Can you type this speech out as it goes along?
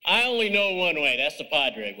I only know one way. That's the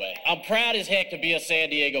Padre way. I'm proud as heck to be a San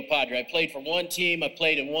Diego Padre. I played for one team. I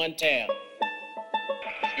played in one town.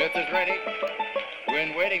 Smith is ready.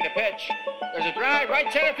 Wynn waiting to pitch. There's a drive,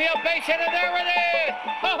 right center field, base hit, and there it is!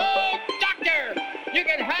 Ho-ho, doctor! You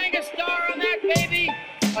can hang a star on that, baby!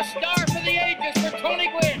 A star for the ages for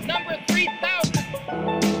Tony Gwynn, number 3,000!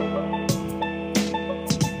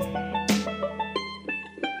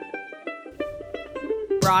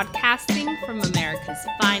 Broadcasting from America's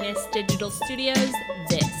finest digital studios,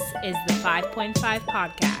 this is the 5.5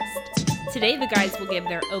 Podcast. Today the guys will give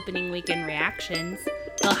their opening weekend reactions,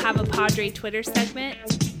 they'll have a Padre Twitter segment,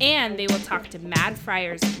 and they will talk to Mad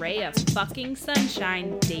Friar's ray of fucking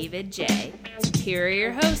sunshine, David J. Here are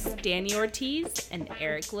your hosts, Danny Ortiz and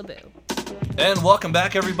Eric LeBeau. And welcome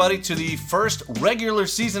back, everybody, to the first regular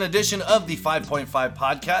season edition of the 5.5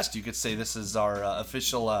 Podcast. You could say this is our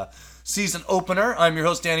official season opener. I'm your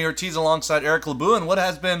host, Danny Ortiz, alongside Eric LeBeau, and what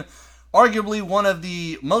has been arguably one of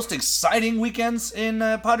the most exciting weekends in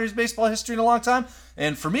Padres baseball history in a long time.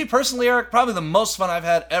 And for me personally, Eric, probably the most fun I've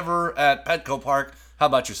had ever at Petco Park. How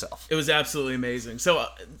about yourself? It was absolutely amazing. So,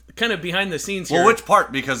 kind of behind the scenes here. Well, which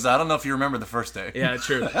part? Because I don't know if you remember the first day. Yeah,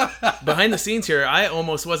 true. Behind the scenes here, I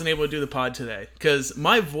almost wasn't able to do the pod today because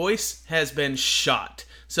my voice has been shot.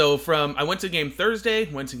 So, I went to game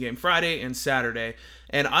Thursday, went to game Friday, and Saturday,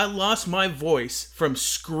 and I lost my voice from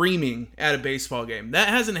screaming at a baseball game. That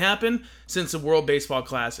hasn't happened since the World Baseball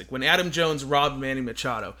Classic, when Adam Jones robbed Manny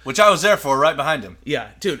Machado. Which I was there for, right behind him. Yeah,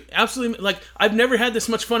 dude, absolutely. Like, I've never had this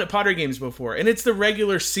much fun at Padre games before, and it's the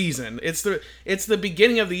regular season. It's the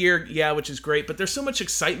beginning of the year, yeah, which is great, but there's so much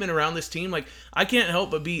excitement around this team. Like, I can't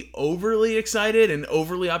help but be overly excited and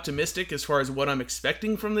overly optimistic as far as what I'm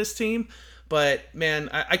expecting from this team. But, man,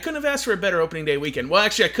 I couldn't have asked for a better opening day weekend. Well,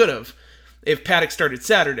 actually, I could have, if Paddock started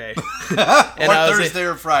Saturday. Thursday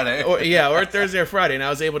or Friday. Or Thursday or Friday, and I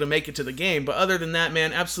was able to make it to the game. But other than that,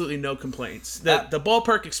 man, absolutely no complaints. The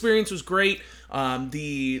ballpark experience was great.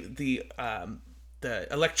 The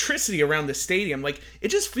electricity around the stadium, like, it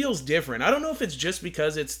just feels different. I don't know if it's just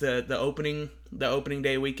because it's the opening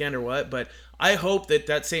day weekend or what, but I hope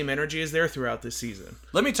that same energy is there throughout this season.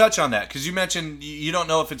 Let me touch on that, because you mentioned you don't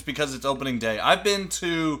know if it's because it's opening day. I've been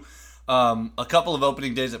to a couple of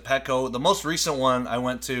opening days at Petco. The most recent one I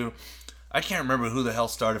went to, I can't remember who the hell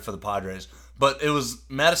started for the Padres, but it was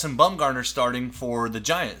Madison Bumgarner starting for the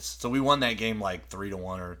Giants. So we won that game like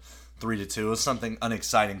 3-1 or 3-2. It was something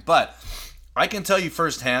unexciting. But I can tell you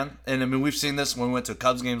firsthand, and I mean, we've seen this when we went to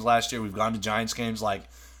Cubs games last year. We've gone to Giants games, like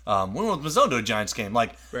we went with Mizzou to a Giants game.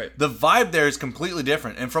 Like, right. The vibe there is completely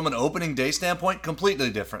different. And from an opening day standpoint, completely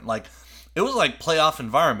different. Like, it was like playoff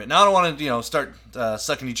environment. Now, I don't want to, start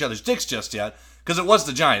sucking each other's dicks just yet, because it was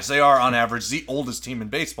the Giants. They are, on average, the oldest team in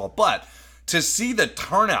baseball. But to see the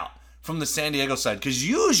turnout from the San Diego side, because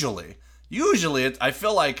usually I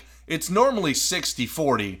feel like it's normally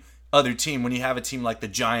 60-40 other team when you have a team like the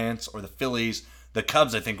Giants or the Phillies. The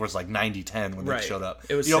Cubs, I think, was like 90-10 when they showed up.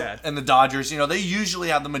 It was sad. And the Dodgers, they usually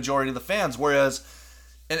have the majority of the fans, whereas,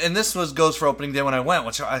 and this goes for opening day when I went,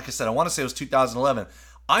 which, like I said, I want to say it was 2011.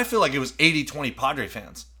 I feel like it was 80-20 Padre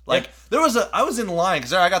fans. Like, I was in line,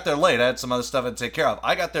 because I got there late. I had some other stuff I had to take care of.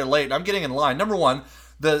 I got there late, and I'm getting in line. Number one,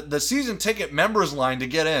 the season ticket members line to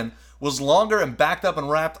get in was longer and backed up and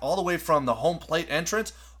wrapped all the way from the home plate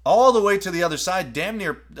entrance all the way to the other side, damn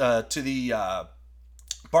near to the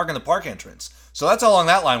Park in the Park entrance. So that's how long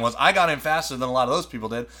that line was. I got in faster than a lot of those people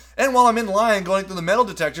did. And while I'm in line going through the metal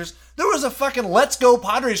detectors, there was a fucking Let's Go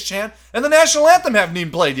Padres chant, and the national anthem haven't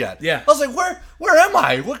even played yet. Yeah. I was like, where am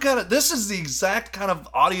I? This is the exact kind of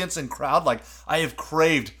audience and crowd like I have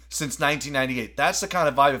craved since 1998. That's the kind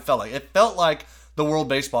of vibe it felt like. It felt like the World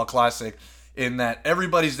Baseball Classic, in that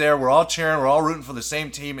everybody's there. We're all cheering. We're all rooting for the same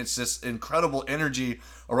team. It's this incredible energy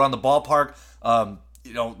around the ballpark.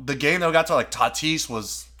 The game that we got to, like, Tatis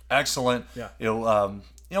was excellent. Yeah.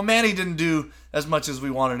 Manny didn't do as much as we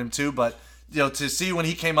wanted him to, but to see when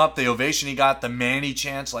he came up, the ovation he got, the Manny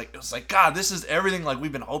chants, like, it was like, God, this is everything like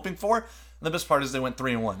we've been hoping for. And the best part is they went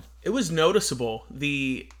 3-1. It was noticeable,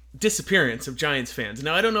 the disappearance of Giants fans.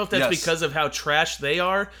 Now, I don't know if that's because of how trash they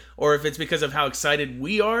are, or if it's because of how excited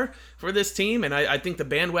we are for this team. And I think the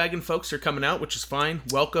bandwagon folks are coming out, which is fine.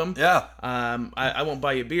 Welcome. Yeah. I won't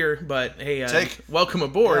buy you a beer, but hey, welcome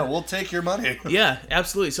aboard. Yeah, we'll take your money. Yeah,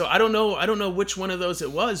 absolutely. So I don't know which one of those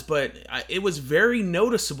it was, but it was very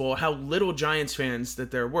noticeable how little Giants fans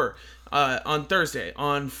that there were on Thursday.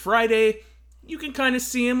 On Friday, you can kind of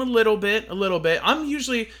see him a little bit. I'm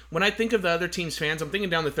usually, when I think of the other team's fans, I'm thinking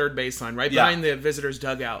down the third baseline, right behind the visitors'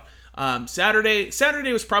 dugout.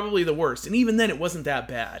 Saturday was probably the worst, and even then, it wasn't that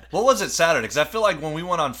bad. What was it Saturday? Because I feel like when we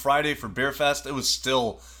went on Friday for Beer Fest, it was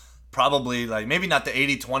still probably like maybe not the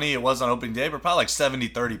 80-20 it was on opening day, but probably like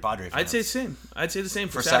 70-30 Padre fans. I'd say same. I'd say the same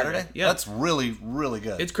for Saturday. Yeah, that's really, really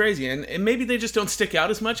good. It's crazy, and maybe they just don't stick out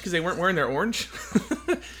as much because they weren't wearing their orange.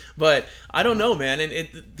 But I don't know, man.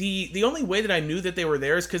 And the only way that I knew that they were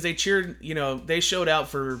there is because they cheered. They showed out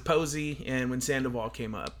for Posey and when Sandoval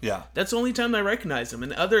came up. Yeah, that's the only time I recognized them.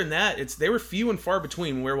 And other than that, they were few and far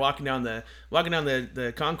between when we were walking down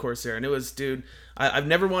the concourse there, and it was, dude. I've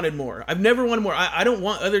never wanted more. I don't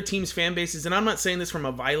want other teams' fan bases, and I'm not saying this from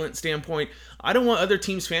a violent standpoint. I don't want other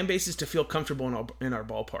teams' fan bases to feel comfortable in our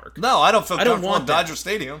ballpark. No, I don't feel comfortable in Dodger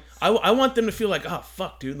Stadium. I want them to feel like, oh,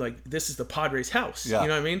 fuck, dude, like, this is the Padres' house. Yeah. You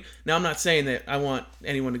know what I mean? Now, I'm not saying that I want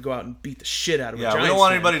anyone to go out and beat the shit out of a Giants we don't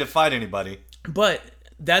want fan, anybody to fight anybody. But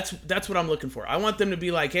that's what I'm looking for. I want them to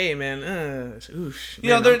be like, hey, man, they're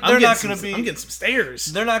not going to be. I'm getting some stares.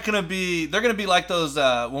 They're not going to be. They're going to be like those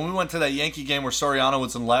when we went to that Yankee game where Soriano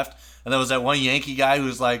was in left, and there was that one Yankee guy who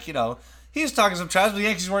was like, he was talking some trash, but the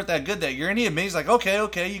Yankees weren't that good that year, and he admitted, he's like,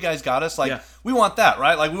 okay, you guys got us. Like, we want that,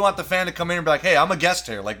 right? Like, we want the fan to come in and be like, hey, I'm a guest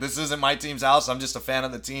here. Like, this isn't my team's house. I'm just a fan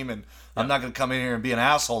of the team, and I'm not going to come in here and be an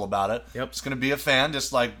asshole about it. Yep. I'm just going to be a fan,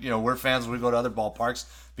 just like, we're fans when we go to other ballparks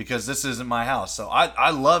because this isn't my house. So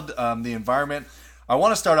I loved the environment. I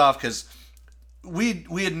want to start off because we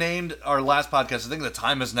had named our last podcast, I think, The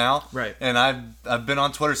Time Is Now. Right. And I've been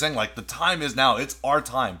on Twitter saying, like, the time is now. It's our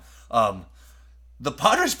time. The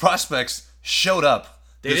Padres prospects showed up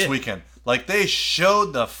this weekend. Like, they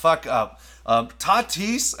showed the fuck up.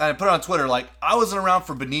 Tatis, and I put it on Twitter, like, I wasn't around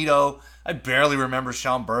for Benito. I barely remember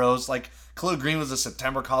Sean Burrows. Like, Khalil Green was a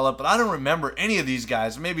September call-up, but I don't remember any of these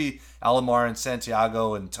guys. Maybe Alomar and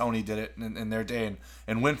Santiago and Tony did it in their day,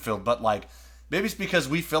 and Winfield. But, like, maybe it's because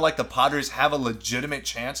we feel like the Padres have a legitimate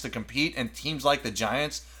chance to compete, and teams like the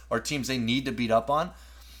Giants are teams they need to beat up on.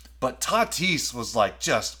 But Tatis was, like,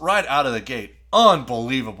 just right out of the gate.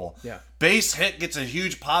 Unbelievable. Yeah. Base hit, gets a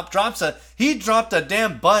huge pop, he dropped a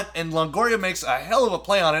damn bunt, and Longoria makes a hell of a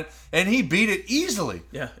play on it, and he beat it easily.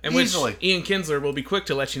 Yeah, and easily. Which Ian Kinsler will be quick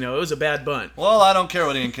to let you know it was a bad bunt. Well, I don't care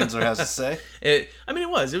what Ian Kinsler has to say. It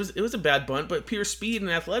was a bad bunt, but pure speed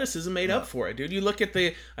and athleticism made up for it, dude. You look at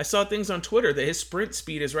I saw things on Twitter that his sprint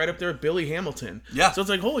speed is right up there with Billy Hamilton. Yeah. So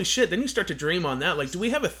it's like, holy shit. Then you start to dream on that. Like, do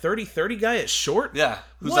we have a 30-30 guy at short? Yeah.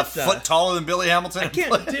 Who's a foot taller than Billy Hamilton? I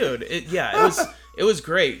can't, dude. It was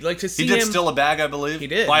great. Like, to see him. He did steal a bag, I believe. He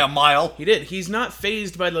did. By a mile. He did. He's not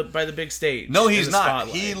fazed by the big stage. No, he's not.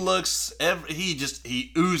 Spotlight. He looks.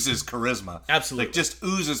 He oozes charisma. Absolutely. Like, just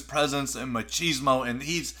oozes presence and machismo, and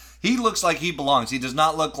he looks like he belongs. He does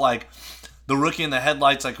not look like the rookie in the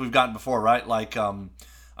headlights like we've gotten before, right? Like, I'm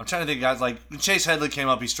trying to think of guys like when Chase Headley came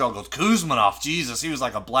up, he struggled. Kuzmanov, Jesus, he was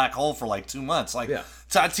like a black hole for like 2 months. Like,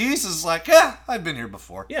 Tatis is like, I've been here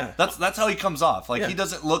before. Yeah. That's how he comes off. Like, he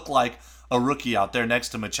doesn't look like a rookie out there next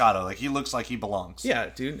to Machado. Like, he looks like he belongs. Yeah,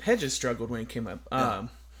 dude. Hedges struggled when he came up.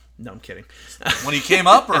 No, I'm kidding. When he came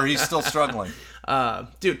up, or he's still struggling?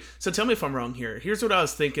 Dude, so tell me if I'm wrong here. Here's what I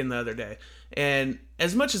was thinking the other day. And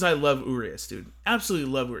as much as I love Urias, dude, absolutely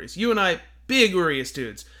love Urias. You and I, big Urias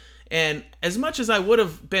dudes. And as much as I would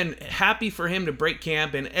have been happy for him to break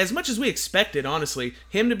camp, and as much as we expected, honestly,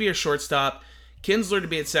 him to be a shortstop, Kinsler to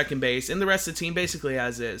be at second base, and the rest of the team basically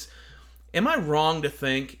as is, am I wrong to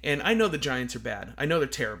think, and I know the Giants are bad, I know they're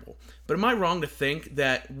terrible, but am I wrong to think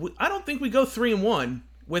that I don't think we go 3-1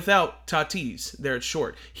 without Tatis there at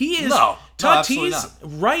short? He is Tatis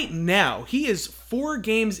right now. He is 4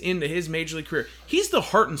 games into his major league career. He's the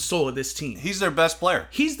heart and soul of this team. He's their best player.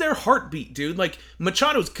 He's their heartbeat, dude. Like,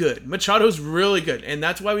 Machado's good. Machado's really good, and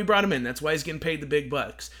that's why we brought him in. That's why he's getting paid the big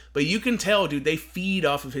bucks. But you can tell, dude, they feed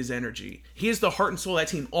off of his energy. He is the heart and soul of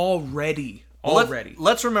that team already.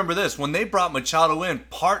 Let's remember this. When they brought Machado in,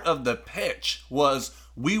 part of the pitch was,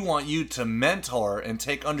 we want you to mentor and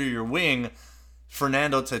take under your wing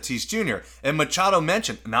Fernando Tatis Jr. And Machado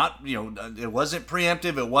mentioned, it wasn't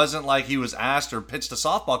preemptive. It wasn't like he was asked or pitched a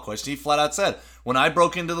softball question. He flat out said, when I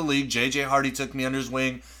broke into the league, J.J. Hardy took me under his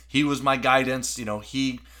wing. He was my guidance.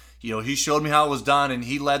 He showed me how it was done, and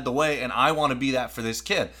he led the way, and I want to be that for this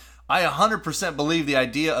kid. I 100% believe the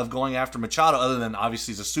idea of going after Machado, other than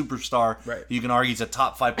obviously he's a superstar. Right. You can argue he's a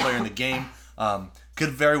top 5 player in the game. Could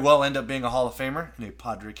very well end up being a Hall of Famer in a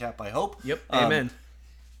Padre cap, I hope. Yep. Amen.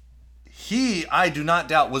 He, I do not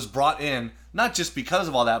doubt, was brought in not just because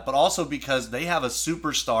of all that, but also because they have a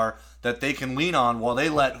superstar that they can lean on while they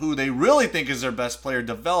let who they really think is their best player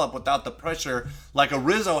develop without the pressure like a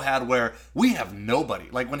Rizzo had, where we have nobody.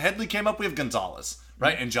 Like, when Headley came up, we have Gonzalez,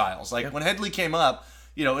 right? And Giles. Like, when Headley came up,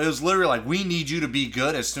 it was literally like, we need you to be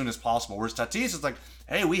good as soon as possible. Whereas Tatis is like,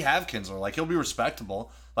 hey, we have Kinsler. Like, he'll be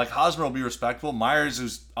respectable. Like Hosmer will be respectable. Myers,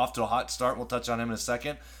 who's off to a hot start, we'll touch on him in a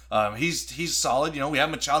second. He's solid. We have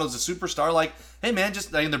Machado as a superstar. Like, hey man,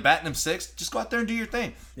 they're batting him sixth. Just go out there and do your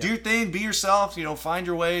thing. Yeah. Do your thing. Be yourself. Find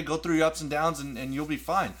your way. Go through your ups and downs, and you'll be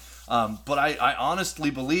fine. But I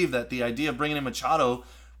honestly believe that the idea of bringing in Machado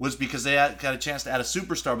was because they got a chance to add a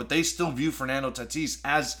superstar, but they still view Fernando Tatis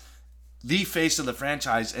as the face of the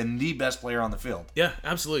franchise and the best player on the field. Yeah,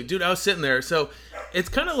 absolutely. Dude, I was sitting there. So it's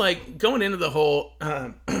kind of like going into the whole, going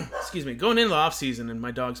into the offseason, and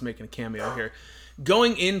my dog's making a cameo here.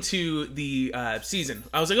 Going into the season,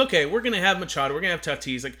 I was like, okay, we're going to have Machado. We're going to have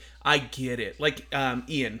Tatis. Like, I get it. Like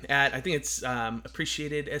Ian at, I think it's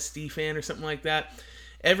Appreciated SD Fan or something like that.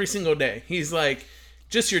 Every single day, he's like,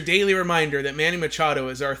 just your daily reminder that Manny Machado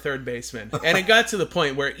is our third baseman. And it got to the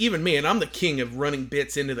point where even me, and I'm the king of running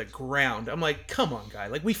bits into the ground, I'm like, come on, guy.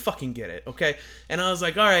 Like, we fucking get it, okay? And I was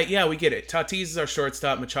like, all right, yeah, we get it. Tatis is our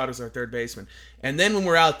shortstop. Machado's our third baseman. And then when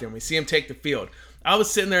we're out there and we see him take the field, I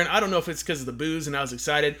was sitting there, and I don't know if it's because of the booze and I was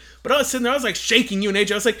excited, but I was sitting there, I was like shaking you and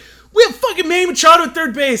AJ. I was like, we have fucking Manny Machado at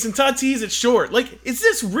third base and Tatis at short. Like, is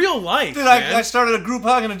this real life? Dude, I started a group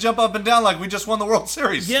hug and a jump up and down like we just won the World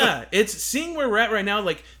Series. Yeah, it's seeing where we're at right now.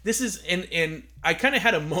 Like, this is, and I kind of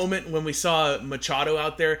had a moment when we saw Machado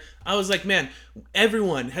out there. I was like, man,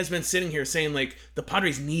 everyone has been sitting here saying, like, the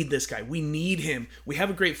Padres need this guy. We need him. We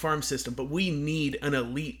have a great farm system, but we need an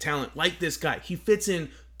elite talent like this guy. He fits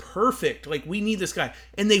in perfect. Like, we need this guy.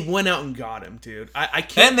 And they went out and got him, dude. I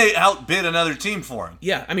can't. And they outbid another team for him.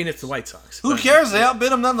 Yeah, I mean, it's the White Sox. Who cares? They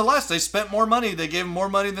outbid him nonetheless. They spent more money. They gave him more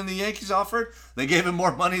money than the Yankees offered. They gave him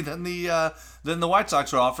more money than the White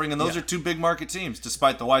Sox were offering. And those are two big market teams,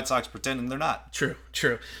 despite the White Sox pretending they're not. True.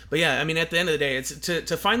 But yeah, I mean, at the end of the day, it's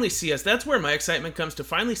to finally see us. That's where my excitement comes, to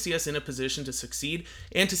finally see us in a position to succeed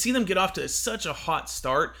and to see them get off to such a hot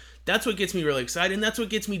start. That's what gets me really excited, and that's what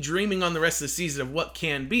gets me dreaming on the rest of the season of what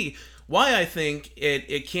can be. Why I think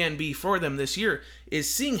it can be for them this year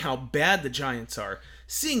is seeing how bad the Giants are,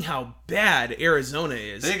 seeing how bad Arizona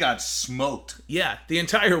is. They got smoked. Yeah, the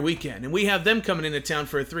entire weekend. And we have them coming into town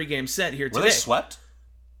for a 3-game set here today. Were they swept?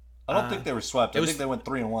 I don't think they were swept. I think they went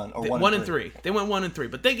 3-1 or 1-3. They went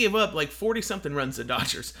 1-3, but they gave up like 40-something runs to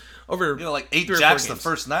Dodgers over like 8 jacks the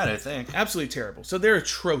first night, I think. Absolutely terrible. So they're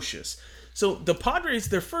atrocious. So the Padres,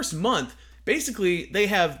 their first month, basically they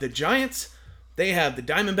have the Giants, they have the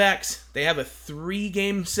Diamondbacks, they have a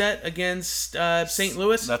 3-game set against St.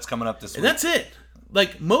 Louis. That's coming up this week. And that's it.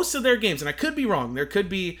 Like, most of their games, and I could be wrong. There could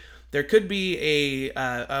be a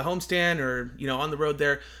homestand or, on the road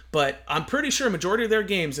there, but I'm pretty sure a majority of their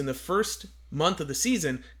games in the first month of the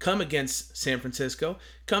season come against San Francisco,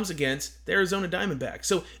 comes against the Arizona Diamondbacks.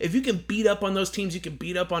 So if you can beat up on those teams, you can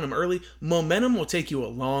beat up on them early, momentum will take you a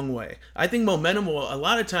long way. I think momentum will a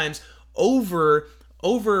lot of times over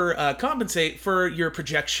compensate for your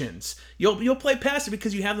projections. You'll play past it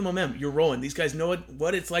because you have the momentum. You're rolling. These guys know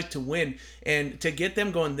what it's like to win, and to get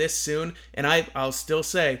them going this soon. And I'll still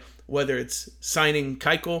say, whether it's signing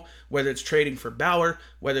Keuchel, whether it's trading for Bauer,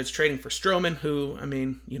 whether it's trading for Stroman, who, I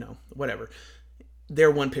mean, whatever. They're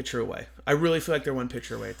one pitcher away. I really feel like they're one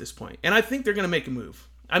pitcher away at this point. And I think they're going to make a move.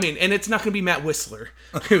 I mean, and it's not going to be Matt Whistler,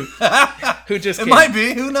 who just It might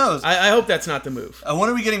be. Who knows? I hope that's not the move. When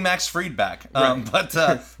are we getting Max Fried back? Right. But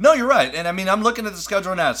no, you're right. And I mean, I'm looking at the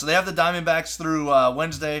schedule now. So they have the Diamondbacks through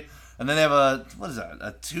Wednesday, and then they have a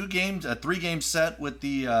 3-game set with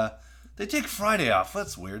the. They take Friday off.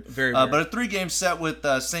 That's weird. Very weird. But a 3-game set with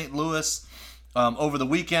St. Louis over the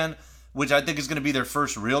weekend, which I think is going to be their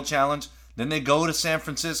first real challenge. Then they go to San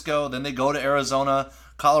Francisco. Then they go to Arizona.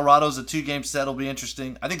 Colorado's a 2-game set. Will be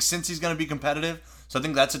interesting. I think Cincy's going to be competitive. So I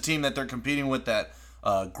think that's a team that they're competing with that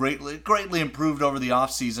greatly improved over the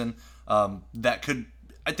offseason. That could,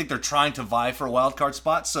 I think they're trying to vie for a wild card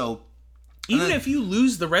spot. So even if you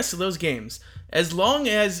lose the rest of those games, as long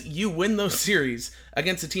as you win those series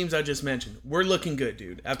against the teams I just mentioned, we're looking good,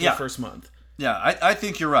 dude, after the first month. Yeah, I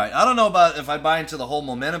think you're right. I don't know about if I buy into the whole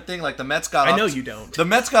momentum thing. Like the Mets got I know you don't. The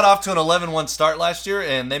Mets got off to an 11-1 start last year,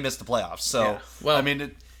 and they missed the playoffs. So, yeah. Well, I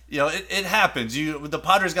mean, it happens. The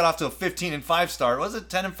Padres got off to a 15-5 start. Was it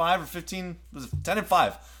 10-5 or 15? Was it 10-5?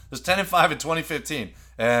 It was 10-5 in 2015,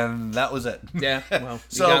 and that was it. Yeah, well,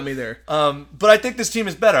 you got me there. But I think this team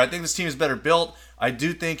is better. I think this team is better built. I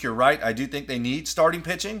do think you're right. I do think they need starting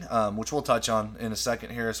pitching, which we'll touch on in a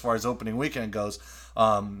second here as far as opening weekend goes.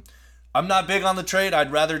 I'm not big on the trade.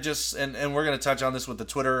 I'd rather just, and we're going to touch on this with the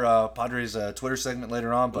Twitter, Padres Twitter segment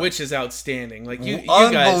later on. But which is outstanding. Like you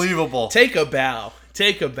unbelievable. Guys, take a bow.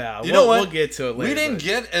 Take a bow. You know what? We'll get to it later. We didn't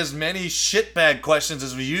get as many shitbag questions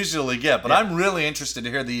as we usually get, but I'm really interested to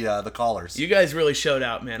hear the callers. You guys really showed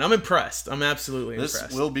out, man. I'm impressed. I'm absolutely impressed.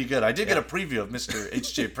 This will be good. I did get a preview of Mr.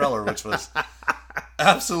 H.J. Preller, which was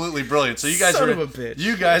absolutely brilliant. So you guys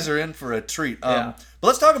are in for a treat. But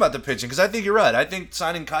let's talk about the pitching, because I think you're right. I think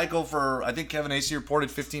signing Keuchel for, I think Kevin Acee reported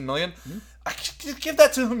 $15 million. Mm-hmm. I give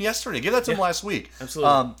that to him yesterday. Give that to him last week.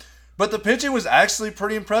 Absolutely. But the pitching was actually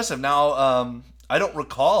pretty impressive. Now, I don't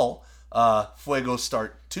recall Fuego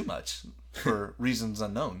start too much for reasons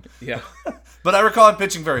unknown. Yeah. But I recall him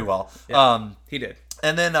pitching very well. Yeah, he did.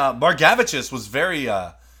 And then Margevicius was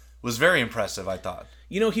very impressive, I thought.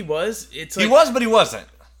 You know, he was. He was, but he wasn't.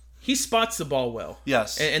 He spots the ball well.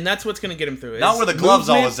 Yes. And that's what's going to get him through. Not where the glove's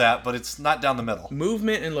always at, but it's not down the middle.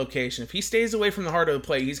 Movement and location. If he stays away from the heart of the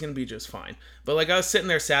plate, he's going to be just fine. But like I was sitting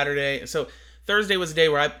there Saturday, so Thursday was a day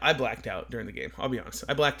where I blacked out during the game. I'll be honest.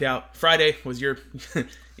 I blacked out. Friday was your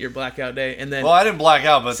blackout day. And then I didn't black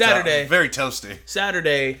out, but Saturday, very toasty.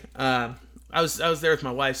 Saturday, I was there with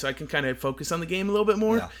my wife, so I can kind of focus on the game a little bit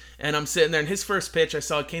more. Yeah. And I'm sitting there, and his first pitch I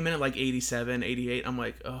saw it came in at like 87, 88. I'm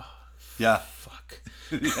like, oh, yeah, fuck.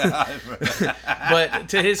 But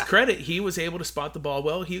to his credit, he was able to spot the ball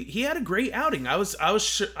well. He had a great outing. I was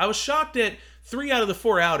shocked at 3 out of the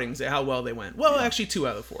 4 outings at how well they went. Well, actually 2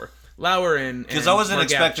 out of the 4. Lauer and because I wasn't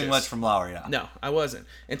expecting much from Lauer. Yeah, no, I wasn't.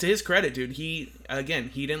 And to his credit, dude, he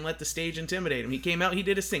didn't let the stage intimidate him. He came out, he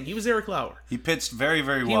did his thing. He was Eric Lauer. He pitched very,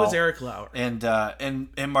 very well. He was Eric Lauer, and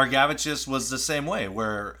Margevicius was the same way.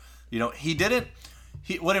 Where he didn't.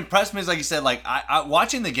 What impressed me is, like you said, like I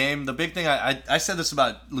watching the game. The big thing I said this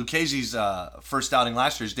about Lucchese's first outing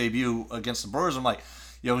last year's debut against the Brewers. I'm like,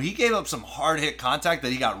 he gave up some hard hit contact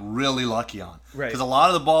that he got really lucky on. Right. Because a lot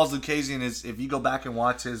of the balls Lucchese and if you go back and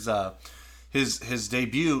watch his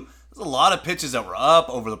debut, there's a lot of pitches that were up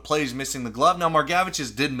over the plate. He's missing the glove. Now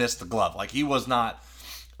Margevicius did miss the glove. Like he was not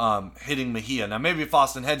hitting Mejia. Now maybe if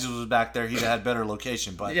Austin Hedges was back there, he'd have had better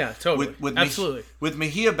location. But yeah, totally, absolutely. With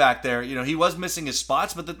Mejia back there, he was missing his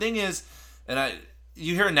spots. But the thing is,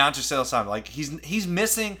 you hear announcers say all the time, like he's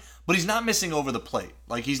missing, but he's not missing over the plate.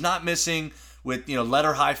 Like he's not missing with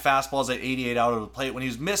letter high fastballs at 88 out of the plate. When he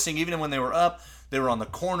was missing, even when they were up, they were on the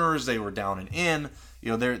corners, they were down and in.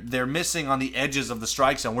 They're missing on the edges of the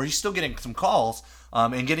strike zone where he's still getting some calls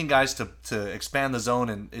and getting guys to expand the zone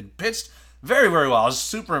and pitched very, very well. I was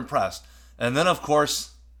super impressed. And then, of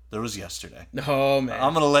course, there was yesterday. Oh, man.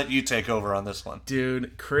 I'm going to let you take over on this one.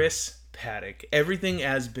 Dude, Chris Paddack, everything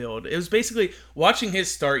as billed. It was basically watching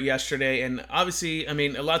his start yesterday, and obviously, I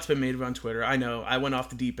mean, a lot's been made of it on Twitter. I know. I went off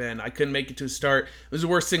the deep end. I couldn't make it to a start. It was the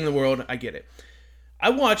worst thing in the world. I get it. I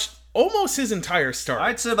watched almost his entire start.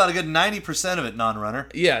 I'd say about a good 90% of it non-runner.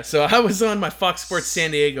 Yeah, so I was on my Fox Sports San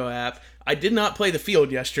Diego app. I did not play the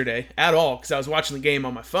field yesterday at all because I was watching the game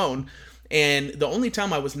on my phone. And the only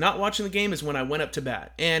time I was not watching the game is when I went up to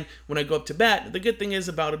bat. And when I go up to bat, the good thing is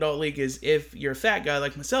about Adult League is if you're a fat guy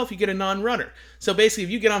like myself, you get a non-runner. So basically, if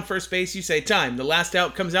you get on first base, you say time. The last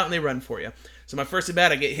out comes out and they run for you. So my first at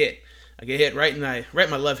bat, I get hit. I get hit right in my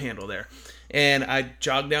love handle there. And I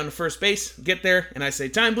jog down to first base, get there, and I say,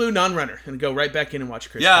 time blue, non-runner, and go right back in and watch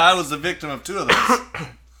Chris. Yeah, I was the victim of 2 of those.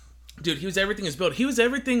 Dude, he was everything as built. He was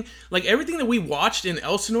everything, like everything that we watched in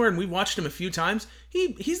Elsinore, and we watched him a few times,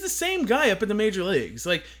 he's the same guy up in the major leagues.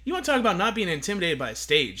 Like, you want to talk about not being intimidated by a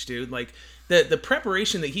stage, dude. Like, the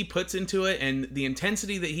preparation that he puts into it and the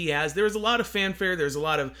intensity that he has, there was a lot of fanfare. There's a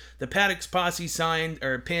lot of the Paddack's posse signed,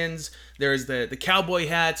 or pins. There's the cowboy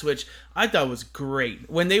hats, which I thought was great.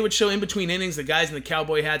 When they would show in between innings, the guys in the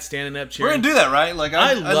cowboy hats standing up cheering. We're going to do that, right? Like,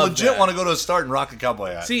 I legit that. Want to go to a start and rock a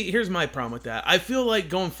cowboy hat. See, here's my problem with that. I feel like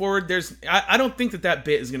going forward, I don't think that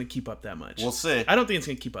bit is going to keep up that much. We'll see. I don't think it's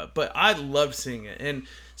going to keep up, but I loved seeing it. And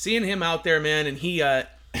seeing him out there, man, and he...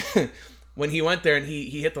 when he went there and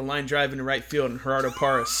he hit the line drive into right field and Gerardo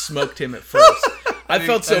Parra smoked him at first. I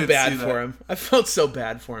felt so bad for him. I felt so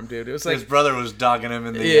bad for him, dude. It was like his brother was dogging him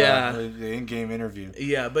in the in-game interview.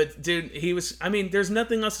 Yeah, but dude, he was. I mean, there's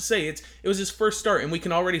nothing else to say. It was his first start, and we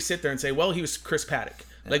can already sit there and say, well, he was Chris Paddack.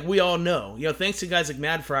 Like we all know, thanks to guys like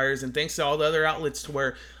Mad Friars and thanks to all the other outlets to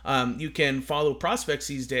where you can follow prospects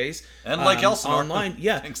these days and Lake Elsinore online.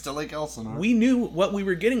 Yeah, thanks to Lake Elsinore, we knew what we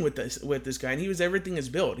were getting with this guy, and he was everything is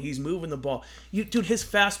built. He's moving the ball. Dude, his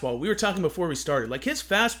fastball. We were talking before we started. Like his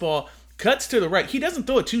fastball cuts to the right. He doesn't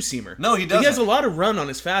throw a 2-seamer. No, he doesn't. He has a lot of run on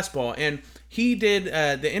his fastball, and he did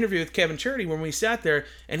the interview with Kevin Charity when we sat there,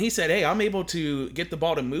 and he said, "Hey, I'm able to get the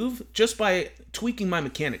ball to move just by tweaking my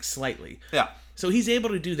mechanics slightly." Yeah. So he's able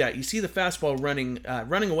to do that. You see the fastball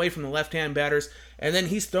running away from the left-hand batters, and then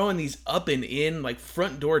he's throwing these up and in, like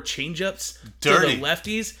front door changeups to Dirty. the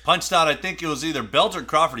lefties. Punched out, I think it was either Belt or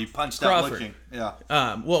Crawford. He punched out Crawford. looking.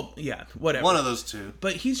 Yeah. Well, yeah, whatever. One of those two.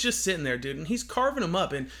 But he's just sitting there, dude, and he's carving them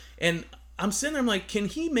up. And I'm sitting there, I'm like, can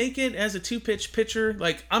he make it as a 2-pitch pitcher?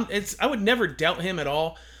 Like, I would never doubt him at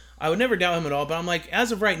all. But I'm like,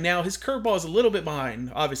 as of right now, his curveball is a little bit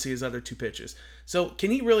behind, obviously, his other 2 pitches. So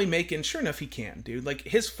can he really make it? And sure enough, he can, dude. Like,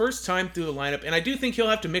 his first time through the lineup, and I do think he'll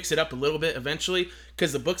have to mix it up a little bit eventually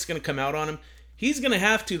because the book's going to come out on him. He's going to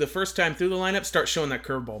have to, the first time through the lineup, start showing that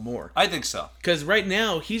curveball more. I think so. Because right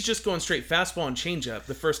now, he's just going straight fastball and changeup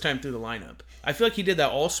the first time through the lineup. I feel like he did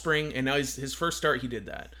that all spring, and now his first start, he did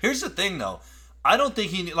that. Here's the thing, though. I don't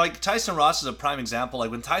think like, Tyson Ross is a prime example.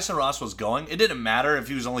 Like, when Tyson Ross was going, it didn't matter if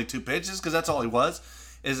he was only 2 pitches, because that's all he was.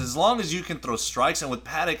 Is as long as you can throw strikes, and with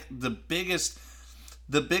Paddock, the biggest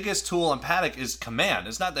tool on Paddock is command.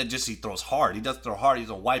 It's not that just he throws hard. He does throw hard. He's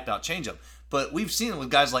a wipeout changeup. But we've seen it with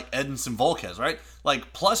guys like Edinson Volquez, right?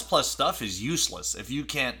 Like, plus stuff is useless if you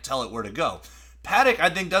can't tell it where to go. Paddock, I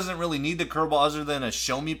think, doesn't really need the curveball other than a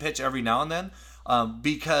show-me pitch every now and then,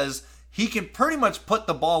 because he can pretty much put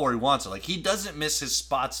the ball where he wants it. Like, he doesn't miss his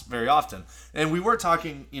spots very often. And we were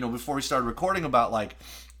talking, before we started recording about, like,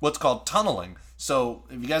 what's called tunneling. So,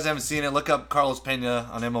 if you guys haven't seen it, look up Carlos Pena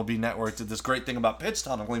on MLB Network. Did this great thing about pitch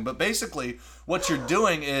tunneling. But basically, what you're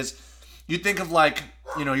doing is, you think of, like,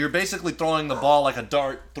 you're basically throwing the ball like a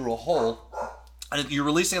dart through a hole, and you're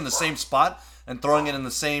releasing in the same spot and throwing it in the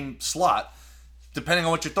same slot. Depending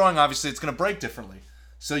on what you're throwing, obviously, it's going to break differently.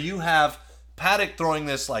 So you have Paddock throwing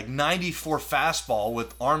this like 94 fastball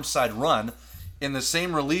with arm side run in the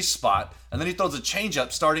same release spot, and then he throws a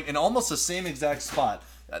changeup starting in almost the same exact spot.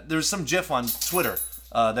 There's some GIF on Twitter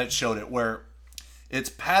that showed it where it's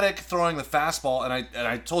Paddock throwing the fastball, and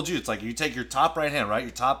I told you, it's like you take your top right hand, right?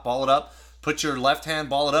 Your top, ball it up, put your left hand,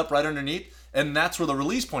 ball it up right underneath, and that's where the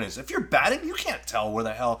release point is. If you're batting, you can't tell where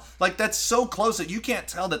the hell. Like, that's so close that you can't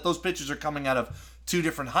tell that those pitches are coming out of 2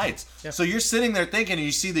 different heights. Yeah. So you're sitting there thinking, and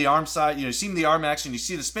you see the arm side, you see the arm action, you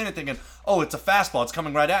see the spin, and thinking, oh, it's a fastball, it's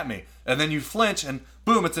coming right at me. And then you flinch, and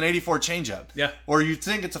boom, it's an 84 changeup. Yeah. Or you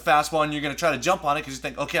think it's a fastball, and you're going to try to jump on it because you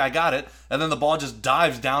think, okay, I got it. And then the ball just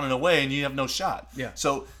dives down and away, and you have no shot. Yeah.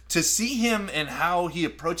 So to see him and how he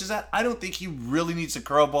approaches that, I don't think he really needs a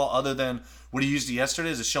curveball other than what he used yesterday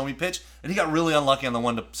as a show-me pitch. And he got really unlucky on the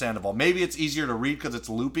one to Sandoval. Maybe it's easier to read because it's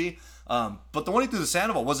loopy. But the one he threw to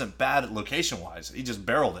Sandoval wasn't bad location-wise. He just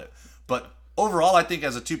barreled it. But overall, I think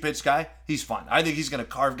as a 2-pitch guy, he's fine. I think he's going to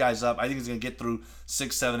carve guys up. I think he's going to get through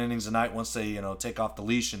 6-7 innings a night once they, take off the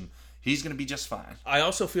leash, and he's going to be just fine. I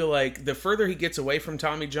also feel like the further he gets away from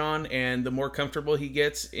Tommy John and the more comfortable he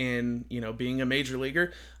gets in, being a major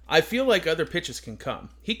leaguer, I feel like other pitches can come.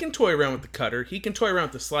 He can toy around with the cutter. He can toy around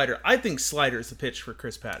with the slider. I think slider is the pitch for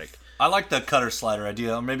Chris Paddock. I like the cutter slider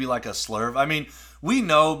idea, or maybe like a slurve. I mean, we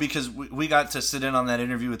know because we got to sit in on that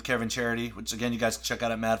interview with Kevin Charity, which, again, you guys can check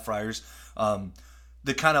out at Mad Friars.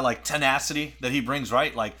 The kind of like tenacity that he brings,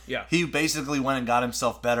 right? Like, yeah. He basically went and got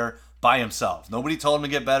himself better by himself. Nobody told him to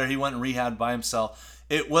get better. He went and rehabbed by himself.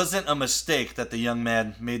 It wasn't a mistake that the young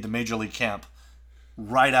man made the major league camp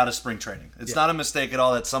right out of spring training. It's not a mistake at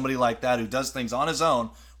all that somebody like that who does things on his own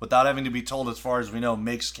without having to be told, as far as we know,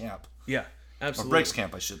 makes camp. Yeah. Absolutely. Or breaks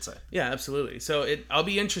camp, I should say. Yeah, absolutely. So I'll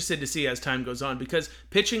be interested to see as time goes on, because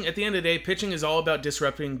pitching, at the end of the day, pitching is all about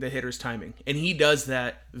disrupting the hitter's timing. And he does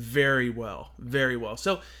that very well. Very well.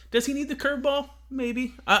 So does he need the curveball?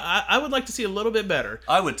 Maybe. I would like to see a little bit better.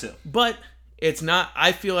 I would too. But it's not,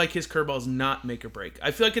 I feel like his curveball is not make or break.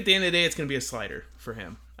 I feel like at the end of the day, it's going to be a slider for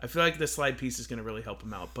him. I feel like the slide piece is going to really help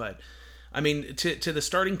him out. But I mean, to the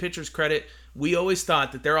starting pitcher's credit, we always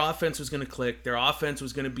thought that their offense was going to click. Their offense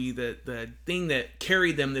was going to be the thing that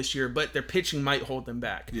carried them this year, but their pitching might hold them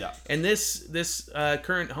back. Yeah. And this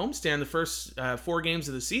current homestand, the first 4 games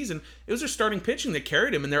of the season, it was their starting pitching that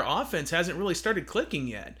carried them, and their offense hasn't really started clicking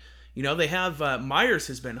yet. They have Myers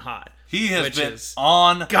has been hot. He has been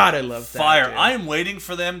on God, I love fire. that, I am waiting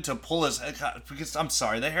for them to pull his, because I'm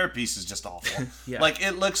sorry, the hairpiece is just awful. Yeah. Like,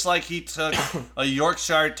 it looks like he took a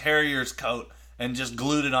Yorkshire Terrier's coat and just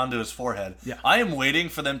glued it onto his forehead. Yeah. I am waiting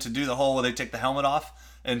for them to do the whole where they take the helmet off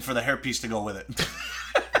and for the hairpiece to go with it.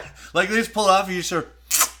 Like, they just pull it off and you sort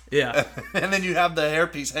of, Yeah. and then you have the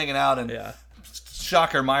hairpiece hanging out, and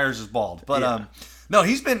shocker, Myers is bald. But no,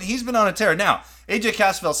 he's been on a tear. Now, AJ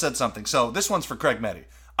Cassavell said something. So this one's for Craig Meddy.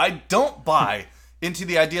 I don't buy into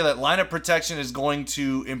the idea that lineup protection is going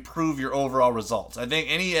to improve your overall results. I think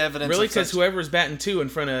any evidence... Really, because whoever's batting 2 in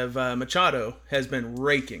front of Machado has been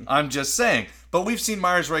raking. I'm just saying. But we've seen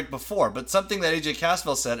Myers rake before. But something that A.J.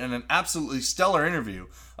 Casville said in an absolutely stellar interview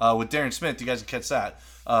with Darren Smith, you guys can catch that.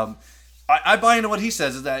 I buy into what he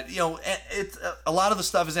says is that, it's a lot of the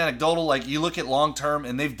stuff is anecdotal. Like, you look at long term,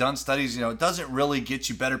 and they've done studies, it doesn't really get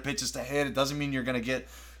you better pitches to hit. It doesn't mean you're going to get,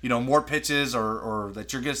 more pitches or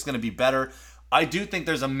that you're just going to be better. I do think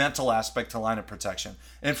there's a mental aspect to lineup protection.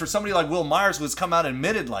 And for somebody like Will Myers, who's come out and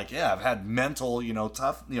admitted, like, yeah, I've had mental,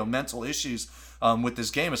 tough, mental issues with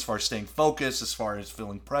this game as far as staying focused, as far as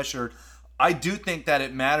feeling pressured. I do think that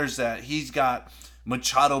it matters that he's got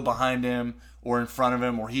Machado behind him or in front of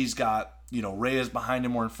him, or he's got, Reyes behind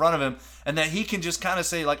him or in front of him, and that he can just kind of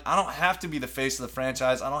say, like, I don't have to be the face of the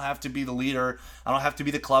franchise. I don't have to be the leader. I don't have to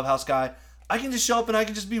be the clubhouse guy. I can just show up and I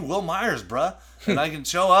can just be Will Myers, bruh. And I can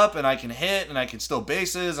show up and I can hit and I can steal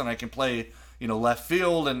bases and I can play, left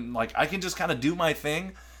field, and like I can just kind of do my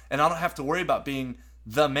thing and I don't have to worry about being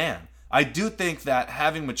the man. I do think that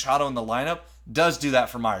having Machado in the lineup does do that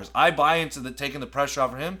for Myers. I buy into taking the pressure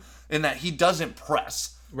off of him in that he doesn't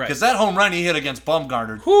press. Right. Because that home run he hit against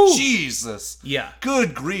Bumgarner, Jesus. Yeah.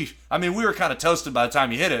 Good grief. I mean, we were kind of toasted by the time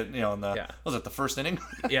he hit it, was it the first inning?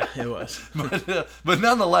 Yeah, it was. but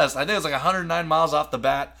nonetheless, I think it was like 109 miles off the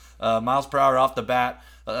bat, miles per hour off the bat.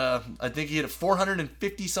 I think he hit it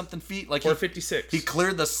 450-something feet. Like 456. He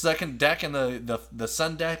cleared the second deck and the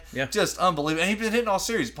sun deck. Yeah. Just unbelievable. And he's been hitting all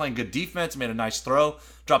series, playing good defense, made a nice throw,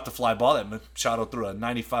 dropped a fly ball that Machado threw a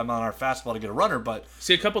 95-mile-an-hour fastball to get a runner. But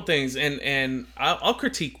see, a couple things, and I'll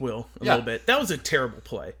critique Will a little bit. That was a terrible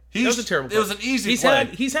play. That was a terrible play. It was an easy play.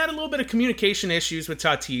 He's had a little bit of communication issues with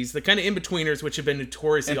Tatis, the kind of in-betweeners which have been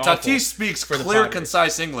notoriously awful. And Tatis speaks for the clear, Padres.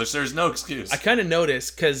 concise English. There's no excuse. I kind of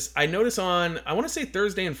noticed, because I noticed on, I want to say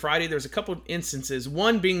Thursday and Friday, there's a couple instances.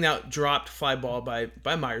 One being that dropped fly ball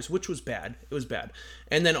by Myers, which was bad. It was bad.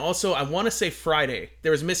 And then also, I want to say Friday,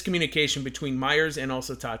 there was miscommunication between Myers and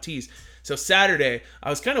also Tatis. So Saturday, I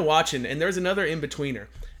was kind of watching, and there's another in-betweener.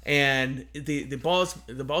 And the ball's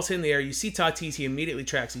hitting the air. You see Tatis, he immediately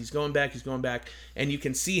tracks. He's going back, and you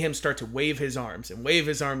can see him start to wave his arms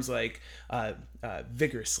like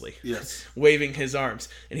vigorously. Yes. Waving his arms.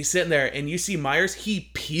 And he's sitting there, and you see Myers, he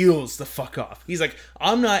peels the fuck off. He's like,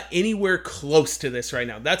 I'm not anywhere close to this right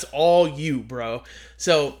now. That's all you, bro.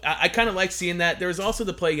 So I kind of like seeing that. There was also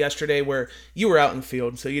the play yesterday where you were out in the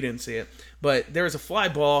field, so you didn't see it. But there was a fly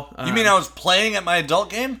ball. You mean I was playing at my adult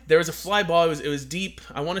game? There was a fly ball. It was deep.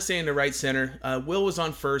 I want to say in the right center. Will was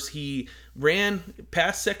on first. He ran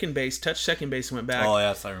past second base, touched second base, and went back. Oh,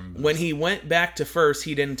 yes, I remember. When he went back to first,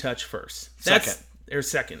 he didn't touch first.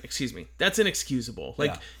 Second, excuse me. That's inexcusable.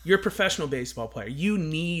 Like, you're a professional baseball player. You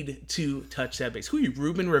need to touch that base. Who are you,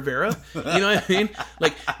 Ruben Rivera? You know what I mean?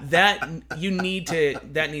 Like, that needs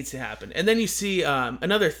to happen. And then you see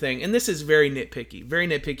another thing, and this is very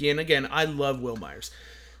nitpicky. And again, I love Will Myers.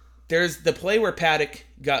 There's the play where Paddock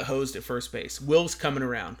got hosed at first base. Will's coming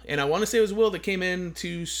around. And I want to say it was Will that came in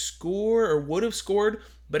to score or would have scored.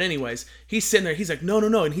 But anyways, he's sitting there. He's like, no.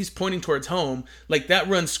 And he's pointing towards home. Like, that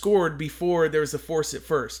run scored before there was a force at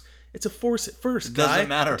first. It's a force at first, guy.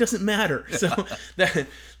 It doesn't matter. So, that,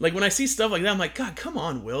 like, when I see stuff like that, I'm like, God, come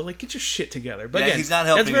on, Will. Like, get your shit together. But again, he's not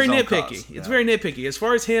helping that's very his own nitpicky. cause. It's very nitpicky. As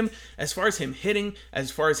far as him hitting,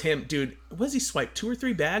 dude, was he swiped 2 or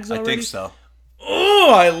 3 bags already? I think so.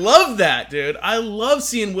 Oh, I love that, dude. I love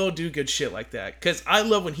seeing Will do good shit like that. Because I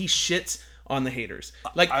love when he shits on the haters.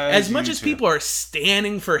 Like, as much as people are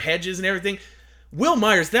standing for hedges and everything, Will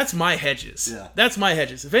Myers, that's my hedges. Yeah. That's my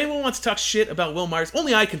hedges. If anyone wants to talk shit about Will Myers,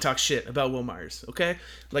 only I can talk shit about Will Myers, okay?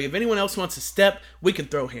 Like, if anyone else wants to step, we can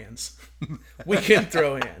throw hands. We can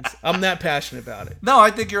throw hands. I'm that passionate about it. No, I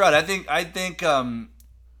think you're right. I think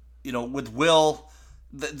with Will,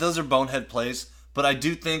 those are bonehead plays. But I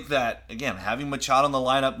do think that, again, having Machado in the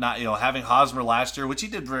lineup, not having Hosmer last year, which he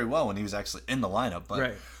did very well when he was actually in the lineup, but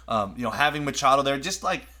right. Having Machado there, just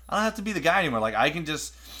like I don't have to be the guy anymore. Like, I can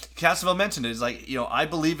just. Casville mentioned it. It's like, I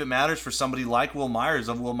believe it matters for somebody like Will Myers,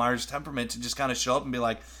 of Will Myers' temperament, to just kind of show up and be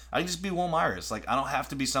like, I can just be Will Myers. Like, I don't have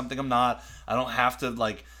to be something I'm not. I don't have to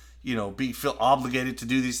feel obligated to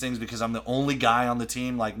do these things because I'm the only guy on the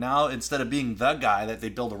team. Like, now, instead of being the guy that they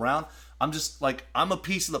build around, I'm just like, I'm a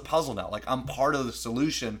piece of the puzzle now. Like, I'm part of the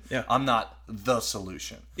solution. Yeah. I'm not the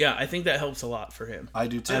solution. Yeah, I think that helps a lot for him. I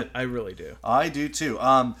do too. I really do. I do too.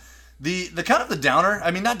 The kind of the downer,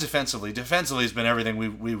 I mean, not defensively. Defensively has been everything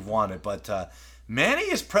we've wanted, but Manny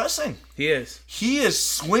is pressing. He is. He is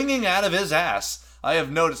swinging out of his ass. I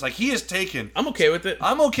have noticed, like, he has taken. I'm okay with it.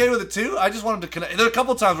 I'm okay with it too. I just want him to connect. There are a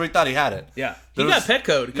couple times where he thought he had it. Yeah. He got pet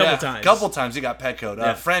code a couple times. A couple times he got pet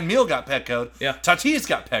code. Fran Meal got pet code. Yeah. Tatis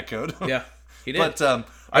got pet code. Yeah. He did. But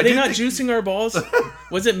are they not juicing our balls?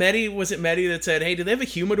 Was it Medi that said, "Hey, do they have a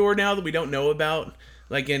humidor now that we don't know about?"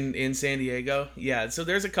 Like in San Diego? Yeah. So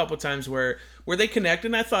there's a couple times where they connect,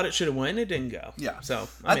 and I thought it should have won. It didn't go. Yeah. So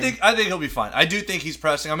I think he'll be fine. I do think he's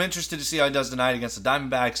pressing. I'm interested to see how he does tonight against the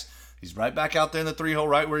Diamondbacks. He's right back out there in the 3-hole,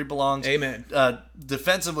 right where he belongs. Amen.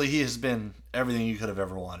 Defensively, he has been everything you could have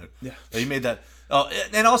ever wanted. Yeah. He made that. Oh,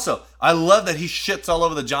 and also, I love that he shits all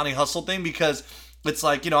over the Johnny Hustle thing because it's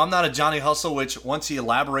like, I'm not a Johnny Hustle, which once he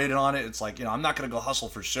elaborated on it, it's like, I'm not going to go hustle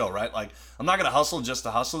for show, right? Like, I'm not going to hustle just to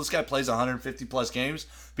hustle. This guy plays 150-plus games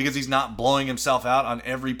because he's not blowing himself out on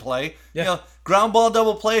every play. Yeah. Ground ball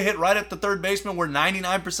double play, hit right at the third baseman where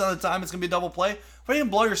 99% of the time it's going to be a double play. Why do you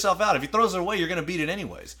blow yourself out? If he throws it away, you're going to beat it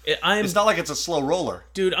anyways. It's not like it's a slow roller.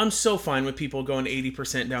 Dude, I'm so fine with people going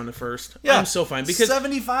 80% down to first. Yeah. I'm so fine. Because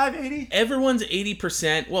 75, 80? Everyone's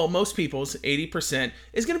 80%, well, most people's 80%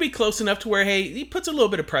 is going to be close enough to where, hey, he puts a little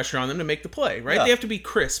bit of pressure on them to make the play, right? Yeah. They have to be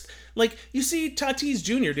crisp. Like, you see Tatis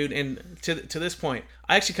Jr., dude, and to this point,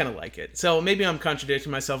 I actually kind of like it. So maybe I'm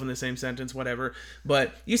contradicting myself in the same sentence, whatever.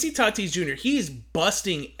 But you see Tatis Jr., he's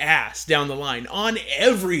busting ass down the line on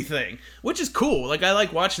everything, which is cool. Like, I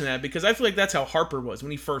like watching that because I feel like that's how Harper was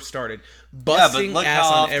when he first started. Busting but look ass how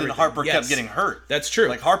on often everything. Harper kept getting hurt. That's true.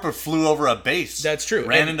 Like, Harper flew over a base. That's true.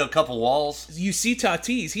 Ran into a couple walls. You see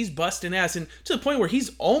Tatis, he's busting ass, and to the point where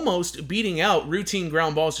he's almost beating out routine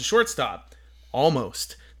ground balls to shortstop.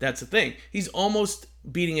 Almost. That's the thing. He's almost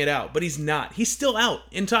beating it out, but he's not. He's still out.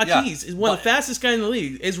 And Tatis is one of the fastest guys in the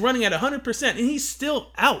league, is running at 100%, and he's still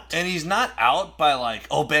out. And he's not out by like,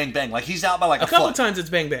 oh, bang, bang. Like, he's out by like a couple foot. times it's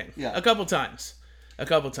bang, bang. Yeah. A couple times.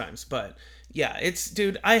 But yeah,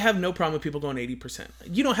 dude, I have no problem with people going 80%.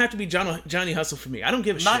 You don't have to be Johnny Hustle for me. I don't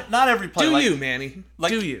give a shit. Not every play. Do you, Manny?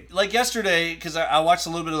 Like, do you? Like yesterday, because I watched a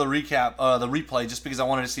little bit of the replay, just because I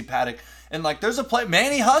wanted to see Paddock. And, like, there's a play,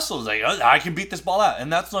 Manny hustles. Like, oh, I can beat this ball out. And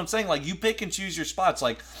that's what I'm saying. Like, you pick and choose your spots.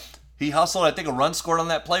 Like, he hustled. I think a run scored on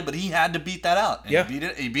that play, but he had to beat that out. And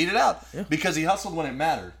he beat it out because he hustled when it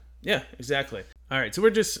mattered. Yeah, exactly. All right, so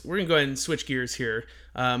we're going to go ahead and switch gears here.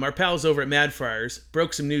 Our pals over at Mad Friars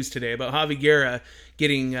broke some news today about Javi Guerra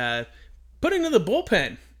getting put into the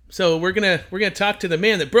bullpen. So we're gonna talk to the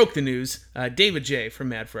man that broke the news, David J. from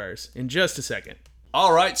Mad Friars, in just a second.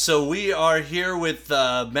 All right, so we are here with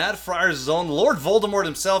Mad Friars' own Lord Voldemort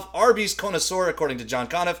himself, Arby's connoisseur, according to John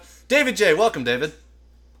Conniff. David J., welcome, David.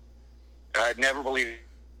 I'd never believe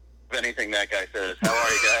anything that guy says. How are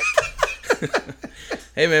you guys?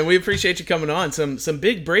 Hey, man, we appreciate you coming on. Some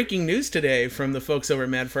big breaking news today from the folks over at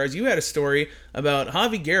Mad Friars. You had a story about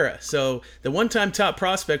Javi Guerra, so the one-time top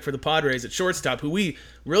prospect for the Padres at shortstop, who we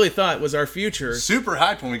really thought was our future. Super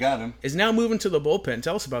hyped when we got him. Is now moving to the bullpen.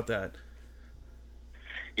 Tell us about that.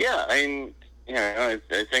 Yeah, I mean, I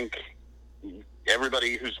think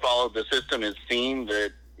everybody who's followed the system has seen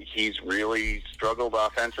that he's really struggled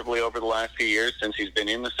offensively over the last few years since he's been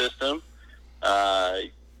in the system.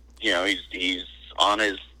 He's on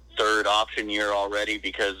his third option year already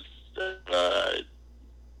because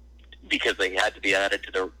they had to be added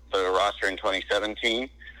to the roster in 2017,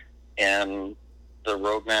 and the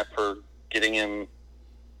roadmap for getting him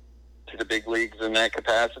to the big leagues in that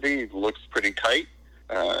capacity looks pretty tight.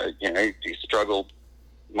 He struggled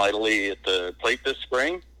mightily at the plate this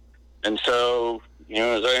spring. And so,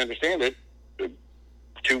 as I understand it,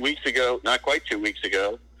 2 weeks ago, not quite 2 weeks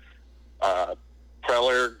ago,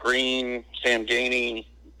 Preller, Green, Sam Gainey,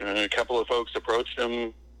 a couple of folks approached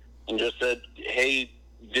him and just said, hey,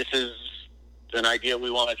 this is an idea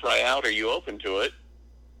we want to try out. Are you open to it?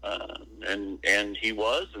 And he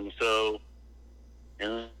was. And so,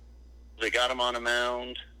 they got him on a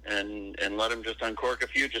mound and let him just uncork a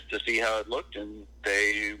few just to see how it looked, and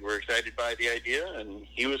they were excited by the idea, and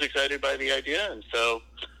he was excited by the idea, and so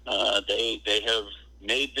they have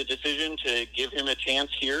made the decision to give him a chance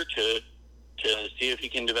here to see if he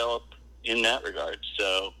can develop in that regard.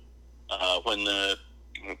 So when the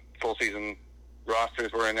full season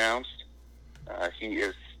rosters were announced, he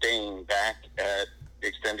is staying back at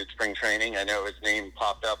extended spring training. I know his name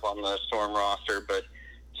popped up on the Storm roster, but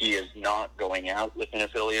he is not going out with an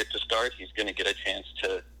affiliate to start. He's going to get a chance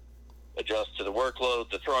to adjust to the workload,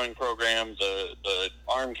 the throwing program, the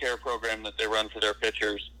arm care program that they run for their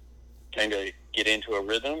pitchers, kind of get into a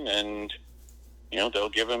rhythm, and, they'll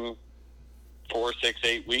give him 4, 6,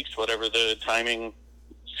 8 weeks, whatever the timing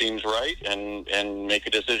seems right, and make a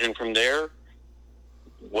decision from there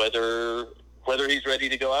whether he's ready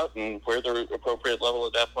to go out and where the appropriate level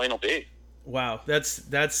at that point will be. Wow, that's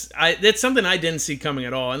something I didn't see coming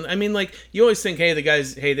at all. And I mean, like, you always think, hey, the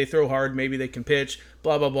guys, hey, they throw hard, maybe they can pitch,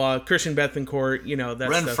 blah blah blah. Christian Bethancourt, you know, that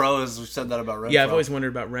Renfroe, as we said that about Renfroe. Yeah, I've always wondered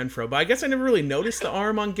about Renfroe, but I guess I never really noticed the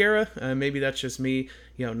arm on Guerra. Maybe that's just me,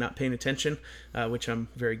 you know, not paying attention, which I'm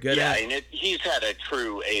very good at. Yeah, and he's had a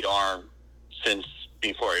true 8 arm since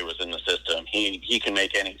before he was in the system. He can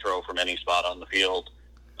make any throw from any spot on the field.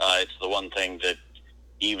 It's the one thing that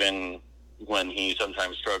even when he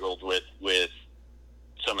sometimes struggled with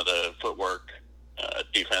some of the footwork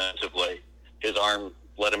defensively, his arm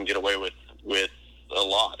let him get away with a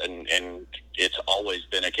lot, and it's always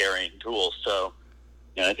been a carrying tool. So,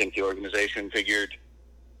 you know, I think the organization figured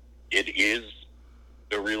it is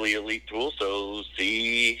a really elite tool, so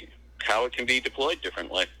see how it can be deployed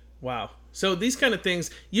differently. Wow. So these kind of things,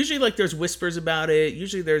 usually, like, there's whispers about it.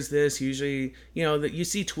 Usually there's this. Usually, you know, that you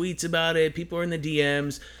see tweets about it. People are in the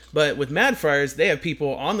DMs. But with Mad Friars, they have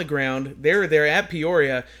people on the ground. They're there at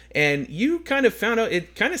Peoria. And you kind of found out,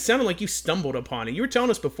 it kind of sounded like you stumbled upon it. You were telling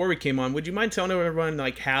us before we came on. Would you mind telling everyone,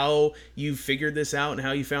 like, how you figured this out and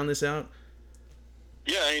how you found this out?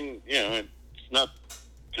 Yeah, I mean, you know, it's not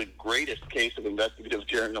the greatest case of investigative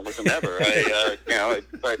journalism ever.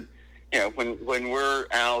 But you know, when we're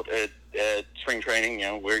out at spring training, you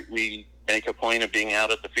know, we make a point of being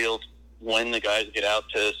out at the field when the guys get out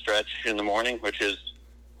to stretch in the morning, which is,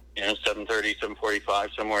 you know, 7:30, 7:45,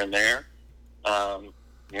 somewhere in there. You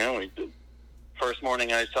know, first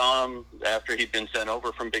morning I saw him after he'd been sent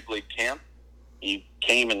over from big league camp, he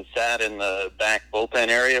came and sat in the back bullpen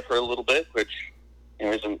area for a little bit, which, you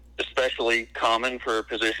know, isn't especially common for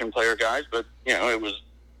position player guys, but, you know, it was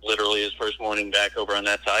literally his first morning back over on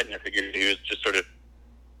that side, and I figured he was just sort of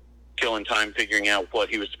killing time figuring out what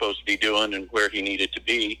he was supposed to be doing and where he needed to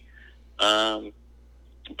be.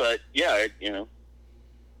 But yeah, you know,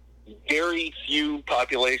 very few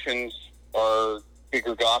populations are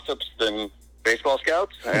bigger gossips than baseball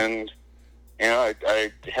scouts, and you know,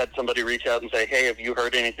 I had somebody reach out and say, "Hey, have you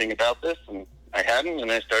heard anything about this?" And I hadn't,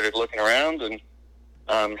 and I started looking around and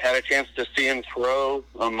had a chance to see him throw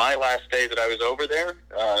on my last day that I was over there,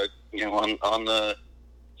 you know, on the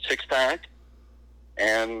 6-pack.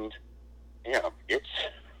 And, you know,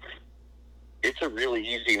 it's a really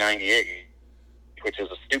easy 98, which is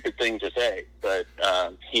a stupid thing to say, but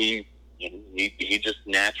he just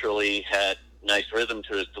naturally had nice rhythm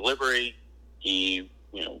to his delivery. He,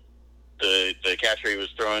 you know, the catcher he was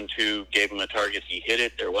throwing to gave him a target. He hit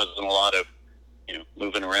it. There wasn't a lot of, you know,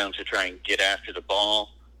 moving around to try and get after the ball.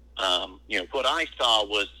 You know, what I saw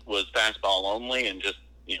was fastball only, and just,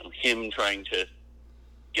 you know, him trying to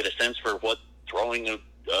get a sense for what throwing a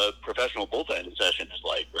professional bullpen session is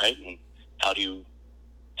like, right? And how do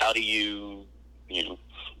you, you know,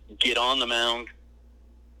 get on the mound,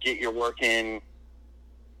 get your work in,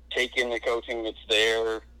 take in the coaching that's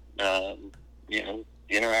there, you know,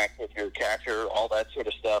 interact with your catcher, all that sort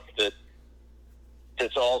of stuff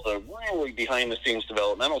that's all the really behind the scenes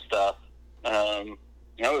developmental stuff.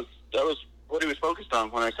 That was what he was focused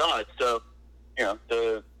on when I saw it. So, you know,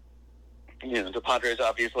 the Padres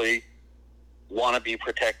obviously want to be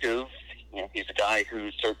protective. You know, he's a guy who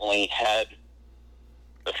certainly had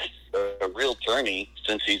a real journey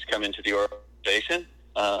since he's come into the organization.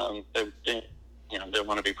 They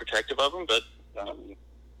want to be protective of him, but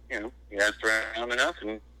you know, he asked around enough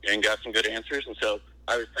and got some good answers, and so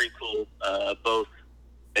I was pretty cool. Both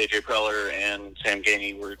AJ Preller and Sam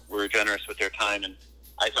Gainey were generous with their time, and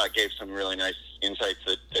I thought gave some really nice insights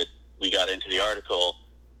that we got into the article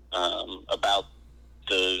about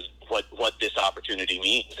what this opportunity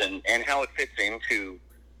means and how it fits into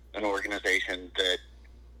an organization that,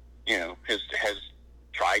 you know, has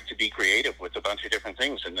tried to be creative with a bunch of different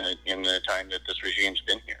things in the time that this regime's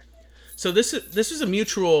been here. So this is a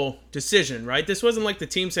mutual decision, right? This wasn't like the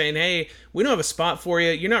team saying, "Hey, we don't have a spot for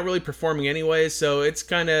you. You're not really performing anyway, so it's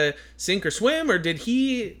kind of sink or swim." Or did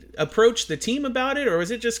he approach the team about it, or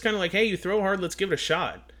was it just kind of like, "Hey, you throw hard, let's give it a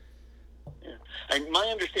shot"? Yeah. And my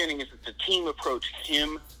understanding is that the team approached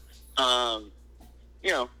him.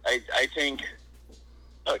 You know, I think,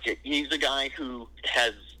 okay, he's a guy who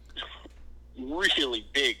has really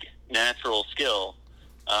big natural skill,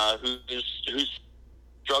 who's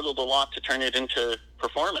struggled a lot to turn it into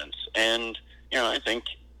performance. And, you know, I think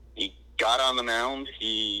he got on the mound,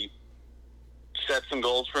 he set some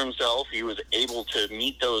goals for himself, he was able to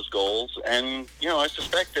meet those goals, and, you know, I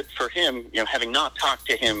suspect that for him, you know, having not talked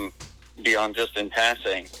to him beyond just in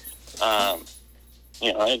passing,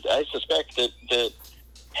 you know, I suspect that,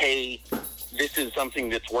 hey, this is something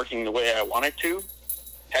that's working the way I want it to,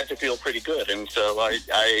 had to feel pretty good. And so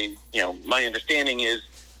I you know, my understanding is,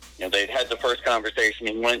 you know, they'd had the first conversation,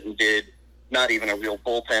 he went and did not even a real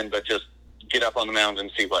bullpen, but just get up on the mound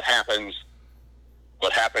and see what happens.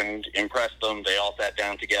 What happened impressed them. They all sat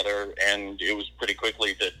down together, and it was pretty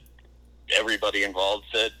quickly that everybody involved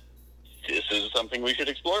said, this is something we should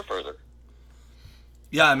explore further.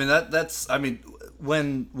 Yeah, I mean that's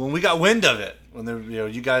when we got wind of it, when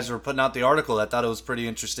you guys were putting out the article, I thought it was pretty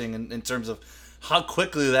interesting in terms of how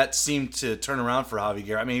quickly that seemed to turn around for Javi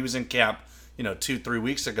Guerra. I mean, he was in camp, 2-3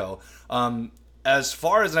 weeks ago. As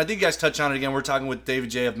far as, and I think you guys touched on it again, we're talking with David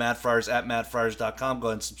J of Mad Friars at madfriars.com. Go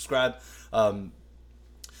ahead and subscribe.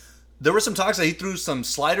 There were some talks that he threw some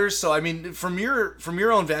sliders. So, I mean, from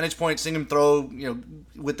your own vantage point, seeing him throw,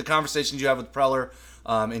 with the conversations you have with Preller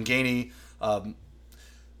and Gainey,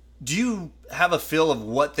 do you have a feel of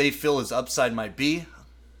what they feel his upside might be?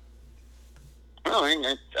 Well,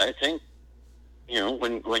 I think,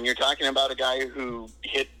 when you're talking about a guy who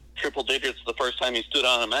hit triple digits the first time he stood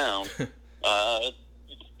on a mound,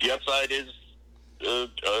 the upside is a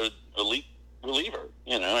elite reliever.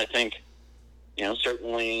 I think,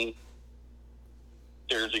 certainly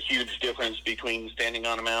there's a huge difference between standing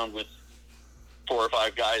on a mound with 4 or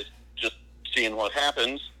 5 guys just seeing what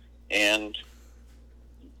happens and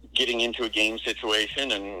getting into a game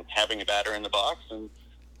situation and having a batter in the box. And,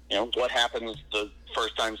 what happens the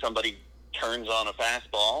first time somebody turns on a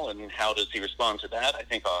fastball and how does he respond to that? I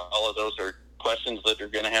think all of those are questions that are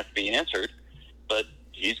going to have to be answered, but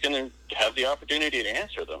he's going to have the opportunity to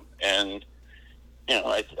answer them. And,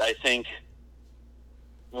 I think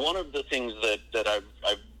one of the things that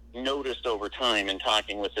I've noticed over time in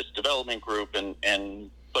talking with this development group and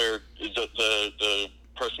player, the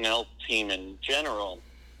personnel team in general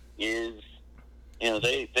is,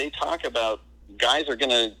 they talk about guys are going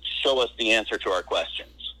to show us the answer to our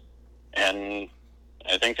questions. And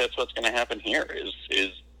I think that's what's going to happen here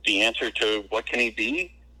is the answer to what can he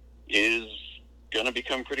be is going to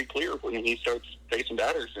become pretty clear when he starts facing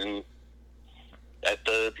batters at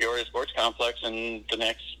the Peoria Sports Complex in the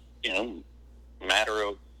next, matter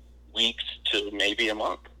of weeks to maybe a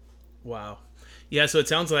month. Wow. Yeah, so it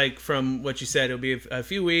sounds like from what you said, it'll be a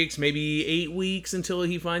few weeks, maybe 8 weeks until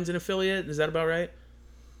he finds an affiliate. Is that about right?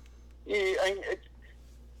 Yeah,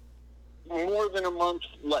 more than a month,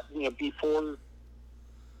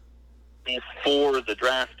 before the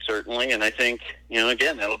draft, certainly. And I think,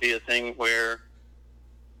 again, that'll be a thing where,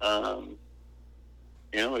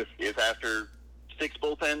 if after 6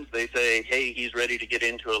 bullpens they say, hey, he's ready to get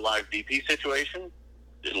into a live BP situation,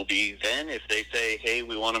 it'll be then. If they say, hey,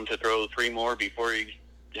 we want him to throw 3 more before he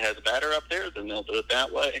has a batter up there, then they'll do it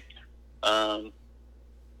that way.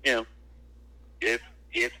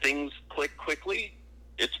 If things click quickly,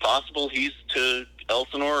 it's possible he's to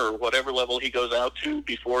Elsinore or whatever level he goes out to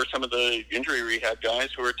before some of the injury rehab guys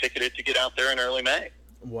who are ticketed to get out there in early May.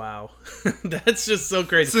 Wow. That's just so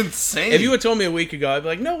crazy. It's insane. If you had told me a week ago, I'd be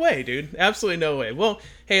like, no way, dude. Absolutely no way. Well,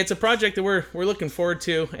 hey, it's a project that we're looking forward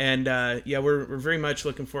to, and we're very much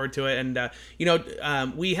looking forward to it. And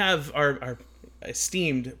we have our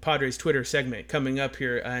esteemed Padres Twitter segment coming up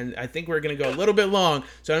here, and I think we're going to go a little bit long,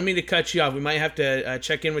 so I don't mean to cut you off. We might have to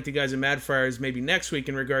check in with you guys at Mad Friars maybe next week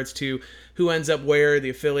in regards to who ends up where, the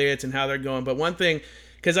affiliates, and how they're going. But one thing,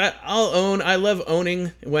 because I love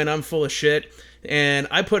owning when I'm full of shit. And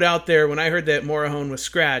I put out there, when I heard that Morejon was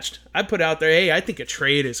scratched, I put out there, hey, I think a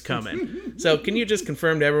trade is coming. So can you just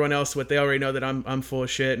confirm to everyone else what they already know, that I'm full of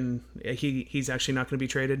shit and he's actually not going to be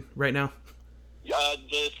traded right now?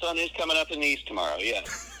 The sun is coming up in the east tomorrow, yeah.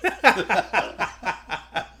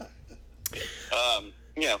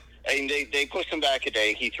 They pushed him back a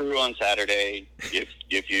day. He threw on Saturday.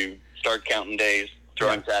 If you start counting days,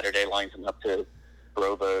 throwing Saturday lines him up to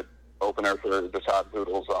throw the opener for the Sod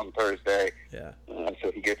Poodles on Thursday. Yeah.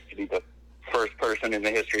 So he gets to be the first person in the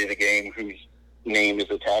history of the game whose name is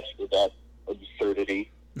attached to that absurdity.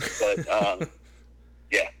 But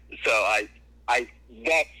so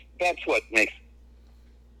that's what makes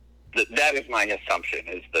that is my assumption,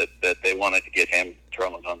 is that they wanted to get him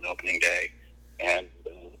thrown on the opening day, and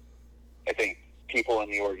I think people in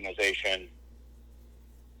the organization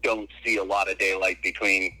don't see a lot of daylight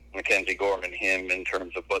between Mackenzie Gore and him in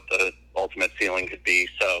terms of what the ultimate ceiling could be.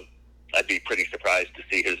 So I'd be pretty surprised to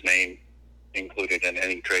see his name included in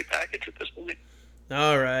any trade package at this point.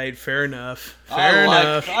 All right, fair enough.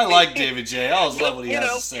 I like David J. I always love what he has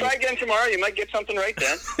to say. Try again tomorrow. You might get something right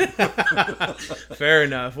then. Fair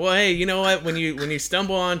enough. Well, hey, you know what? When you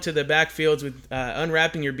stumble onto the backfields with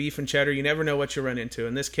unwrapping your beef and cheddar, you never know what you'll run into.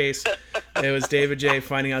 In this case, it was David J.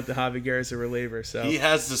 finding out that Javi Guerra is a reliever. So he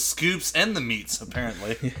has the scoops and the meats,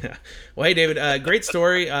 apparently. Yeah. Well, hey, David, great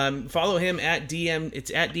story. Follow him at DM. It's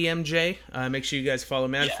at DMJ. Make sure you guys follow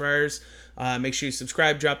Mad Friars Make sure you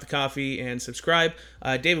subscribe, drop the coffee, and subscribe.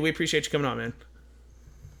 David, we appreciate you coming on, man.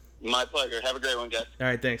 My pleasure. Have a great one, guys. All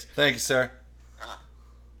right, thanks. Thank you, sir.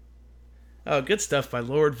 Oh, good stuff by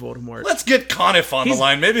Lord Voldemort. Let's get Conniff on the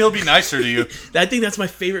line. Maybe he'll be nicer to you. I think that's my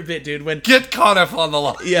favorite bit, dude. When Get Conniff on the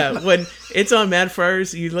line. Yeah, when it's on Mad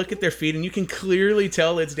Friars, you look at their feed and you can clearly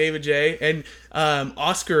tell it's David J. And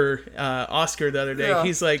Oscar the other day,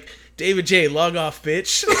 he's like, David J, log off,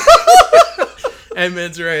 bitch. And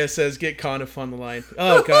Menzaraya says, get Conniff on the line.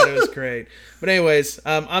 Oh, God, it was great. But anyways,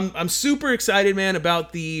 I'm super excited, man,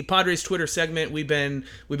 about the Padres Twitter segment. We've been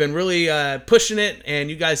really pushing it, and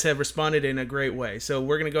you guys have responded in a great way. So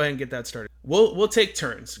we're going to go ahead and get that started. We'll take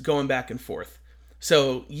turns going back and forth.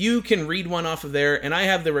 So you can read one off of there, and I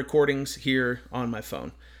have the recordings here on my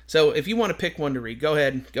phone. So if you want to pick one to read, go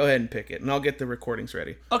ahead and pick it, and I'll get the recordings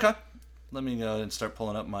ready. Okay. Let me go ahead and start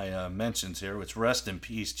pulling up my mentions here, which rest in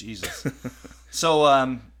peace, Jesus. So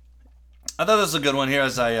I thought this was a good one here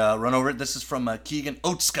as I run over it. This is from Keegan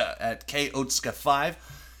Otska at KOtska5.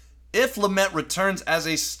 If Lamet returns as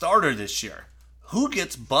a starter this year, who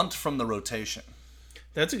gets bumped from the rotation?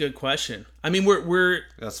 That's a good question. I mean, we're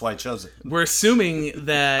That's why I chose it. We're assuming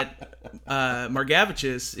that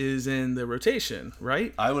Margevicius is in the rotation,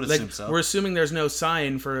 right? I would assume so. We're assuming there's no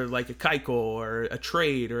sign for like a Keuchel or a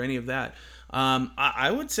trade or any of that.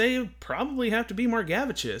 I would say it probably have to be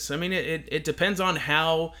Margevicius. I mean, it depends on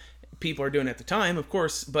how people are doing at the time, of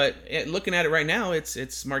course. But looking at it right now, it's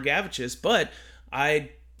Margevicius. But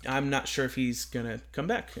I'm not sure if he's going to come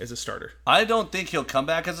back as a starter. I don't think he'll come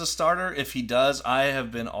back as a starter. If he does, I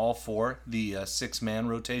have been all for the six-man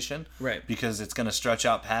rotation. Right. Because it's going to stretch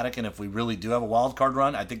out Paddock, and if we really do have a wild card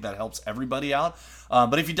run, I think that helps everybody out.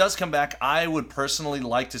 But if he does come back, I would personally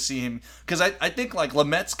like to see him, because I think like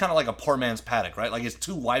Lamet's kind of like a poor man's Paddock, right? Like his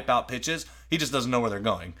 2 wipeout pitches, he just doesn't know where they're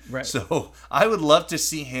going. Right. So I would love to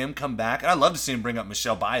see him come back. And I'd love to see him bring up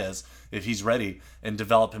Michel Baez if he's ready and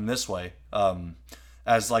develop him this way.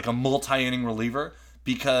 As like a multi-inning reliever,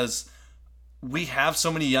 because we have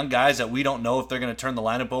so many young guys that we don't know if they're going to turn the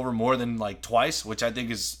lineup over more than like twice, which I think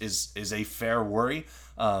is a fair worry,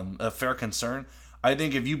 a fair concern. I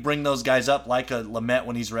think if you bring those guys up like a Lamet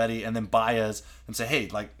when he's ready, and then Baez, and say, hey,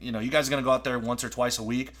 like, you know, you guys are going to go out there once or twice a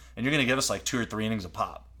week, and you're going to give us like 2 or 3 innings a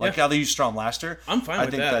pop, like how they used Strom last year. I'm fine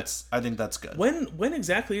with that. I think that's good. When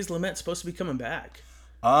exactly is Lamet supposed to be coming back?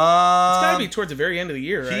 It's got to be towards the very end of the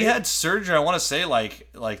year, right? He had surgery, I want to say, like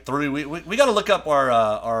 3 weeks. We got to look up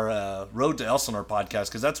our Road to Elsinore podcast,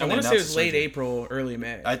 because that's when I they want to say it announced was the late surgery. April, early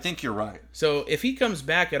May. I think you're right. So if he comes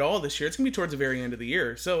back at all this year, it's going to be towards the very end of the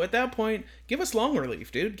year. So at that point, give us long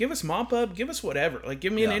relief, dude. Give us mop-up. Give us whatever. Like,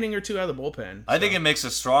 give me an inning or 2 out of the bullpen. I think it makes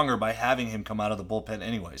us stronger by having him come out of the bullpen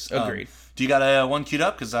anyways. Agreed. Do you got one queued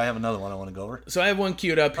up? Because I have another one I want to go over. So I have one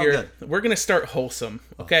queued up here. good. We're going to start wholesome,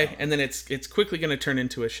 okay? And then it's quickly going to turn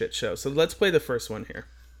into a shit show. So let's play the first one here.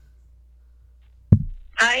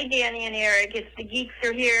 Hi, Danny and Eric. It's the Geeks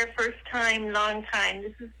are here. First time, long time.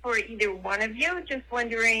 This is for either one of you. Just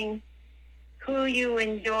wondering who you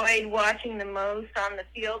enjoyed watching the most on the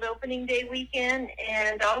field opening day weekend,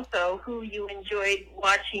 and also who you enjoyed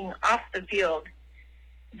watching off the field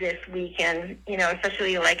this weekend, you know,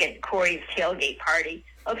 especially like at Corey's tailgate party.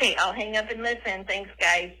 Okay, I'll hang up and listen. Thanks,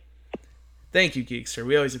 guys. Thank you, Geekster.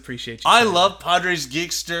 We always appreciate you. I love Padres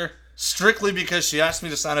Geekster strictly because she asked me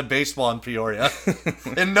to sign a baseball in Peoria.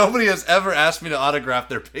 And nobody has ever asked me to autograph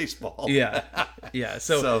their baseball. Yeah.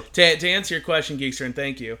 So to answer your question, Geekster, and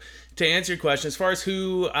thank you. To answer your question, as far as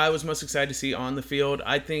who I was most excited to see on the field,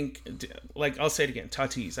 I think, like, I'll say it again,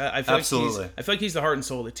 Tatis. I feel Absolutely. I feel like he's the heart and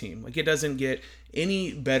soul of the team. Like, it doesn't get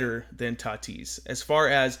any better than Tatis. As far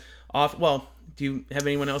as do you have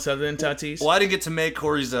anyone else other than Tatis? Well, I didn't get to make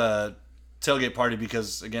Corey's tailgate party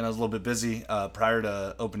because, again, I was a little bit busy prior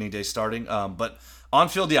to opening day starting. But on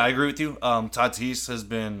field, yeah, I agree with you. Tatis has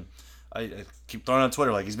been, I keep throwing on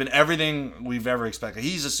Twitter, like, he's been everything we've ever expected.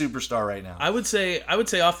 He's a superstar right now. I would say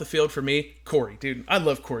off the field for me, Corey, dude. I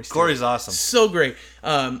love Corey. Corey's awesome. So great.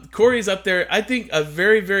 Corey's up there. I think a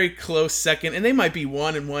very, very close second, and they might be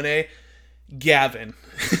 1 and 1A. Gavin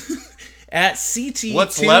at CT2SD.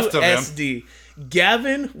 What's left of him?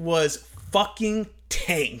 Gavin was fucking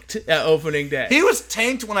tanked at opening day. He was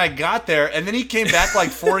tanked when I got there, and then he came back like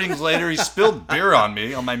 4 innings later. He spilled beer on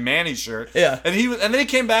me on my Manny shirt. Yeah, and then he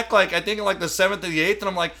came back like I think in like the 7th or the 8th, and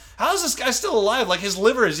I'm like, how is this guy still alive? Like his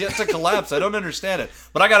liver is yet to collapse. I don't understand it.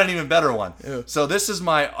 But I got an even better one. Ew. So this is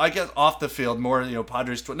I get off the field more.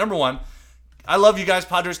 Padres Twitter. Number one, I love you guys,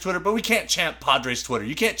 Padres Twitter, but we can't chant Padres Twitter.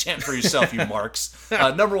 You can't chant for yourself, you marks.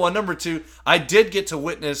 Number one. Number two, I did get to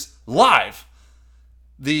witness live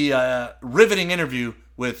the riveting interview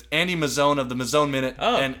with Andy Mazzone of the Mazzone Minute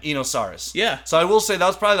and Enosaurus. Yeah. So I will say that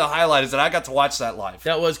was probably the highlight, is that I got to watch that live.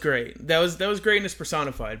 That was great. That was greatness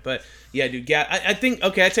personified. But yeah, dude, I think,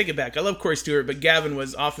 okay, I take it back. I love Corey Stewart, but Gavin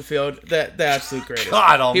was off the field the absolute greatest.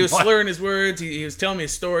 God almighty. He was slurring his words. He was telling me a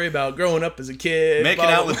story about growing up as a kid. Making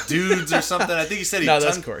out with dudes or something. I think he said he... No,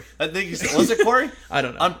 that's Corey. I think he said... Was it Corey? I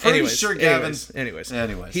don't know. I'm pretty sure Gavin... Anyways.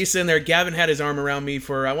 He's sitting there. Gavin had his arm around me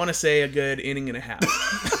for, I want to say, a good inning and a half.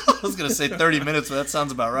 I was going to say 30 minutes, but that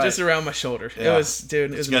sounds about right. Just around my shoulder. Yeah. It was,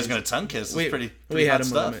 dude. It was you guys going to tongue kiss. It's pretty we had hot a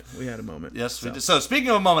stuff. moment. We had a moment. Yes, we did. So speaking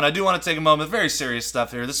of a moment, I do want to take a moment. Very serious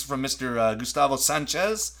stuff here. This is from Mr. Gustavo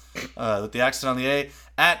Sanchez with the accent on the A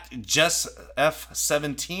at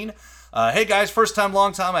JessF17. Hey guys, first time,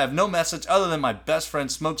 long time. I have no message other than my best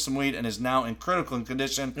friend smoked some weed and is now in critical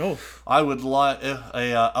condition. I would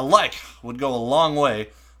a like would go a long way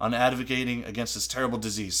on advocating against this terrible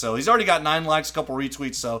disease. So he's already got 9 likes, a couple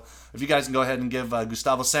retweets. So if you guys can go ahead and give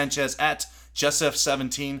Gustavo Sanchez at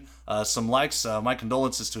JessF17 some likes, my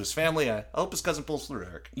condolences to his family. I hope his cousin pulls through,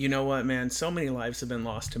 Eric. You know what, man? So many lives have been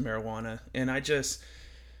lost to marijuana, and I just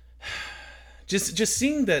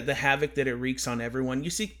seeing the havoc that it wreaks on everyone. You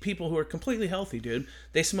see people who are completely healthy, dude.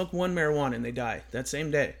 They smoke one marijuana and they die that same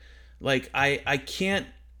day. Like I can't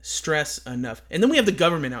stress enough. And then we have the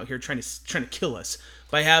government out here trying to kill us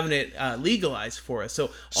by having it legalized for us. So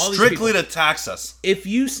all strictly these people, to tax us.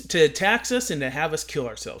 to tax us and to have us kill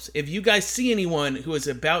ourselves. If you guys see anyone who is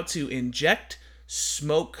about to inject,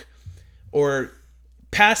 smoke, or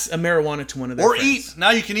pass a marijuana to one of their friends, eat, now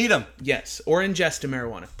you can eat them. Yes, or ingest a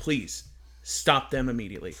marijuana, please stop them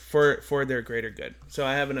immediately for their greater good. So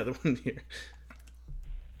I have another one here.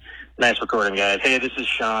 Nice recording, guys. Hey, this is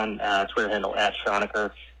Sean, Twitter handle at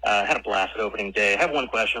Seaniker. Had a blast at opening day. I have one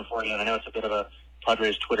question for you, and I know it's a bit of a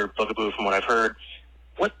Padres Twitter bugaboo from what I've heard.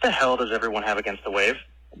 What the hell does everyone have against the Wave?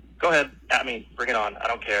 Go ahead. I mean, bring it on. I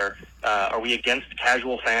don't care. Are we against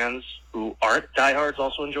casual fans who aren't diehards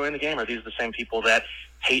also enjoying the game? Are these the same people that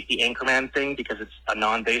hate the Anchorman thing because it's a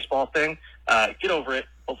non-baseball thing? Get over it.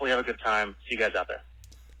 Hopefully have a good time. See you guys out there.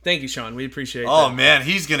 Thank you, Sean. We appreciate Oh, that. man,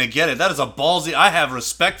 he's going to get it. That is a ballsy. I have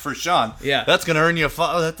respect for Sean. Yeah. That's going to earn you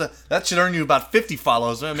that should earn you about 50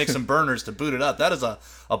 follows. Make some burners to boot it up. That is a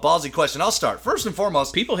ballsy question. I'll start. First and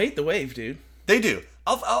foremost. People hate the Wave, dude. They do.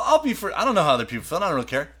 I'll be for. I don't know how other people feel. I don't really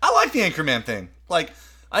care. I like the Anchorman thing. Like,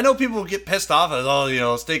 I know people get pissed off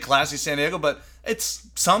at, stay classy San Diego, but it's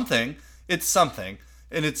something. It's something.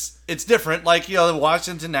 And it's different. Like, the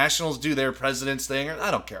Washington Nationals do their president's thing.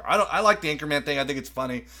 I don't care. I like the Anchorman thing. I think it's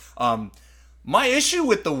funny. My issue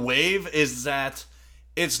with the Wave is that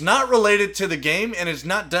it's not related to the game, and it's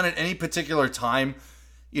not done at any particular time.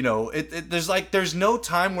 There's no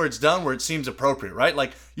time where it's done where it seems appropriate, right?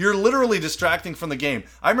 Like, you're literally distracting from the game.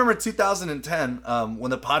 I remember 2010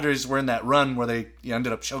 when the Padres were in that run where they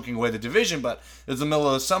ended up choking away the division, but it was the middle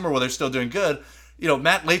of the summer where they're still doing good.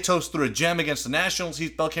 Matt Latos threw a gem against the Nationals.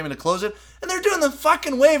 Heath Bell came in to close it. And they're doing the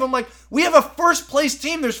fucking Wave. I'm like, we have a first-place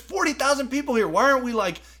team. There's 40,000 people here. Why aren't we,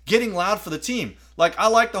 getting loud for the team? Like, I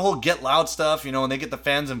like the whole get loud stuff, when they get the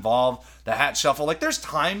fans involved, the hat shuffle. Like, there's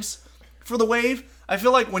times for the Wave. I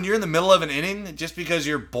feel like when you're in the middle of an inning, just because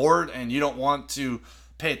you're bored and you don't want to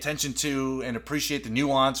pay attention to and appreciate the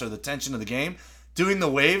nuance or the tension of the game, doing the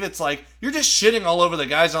Wave, it's like you're just shitting all over the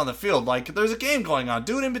guys on the field. Like, there's a game going on.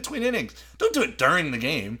 Do it in between innings. Don't do it during the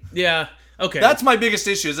game. Yeah. Okay. That's my biggest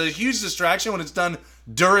issue. Is a huge distraction when it's done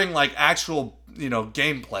during actual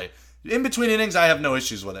gameplay. In between innings, I have no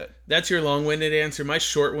issues with it. That's your long-winded answer. My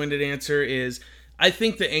short-winded answer is I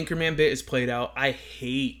think the Anchorman bit is played out. I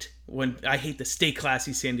hate the stay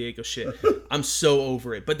classy San Diego shit. I'm so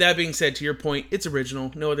over it. But that being said, to your point, it's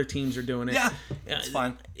original. No other teams are doing it. Yeah, it's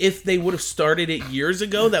fine. If they would have started it years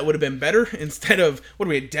ago, that would have been better. Instead of, what are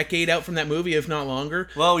we, a decade out from that movie, if not longer?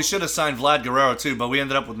 Well, we should have signed Vlad Guerrero too, but we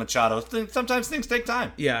ended up with Machado. Sometimes things take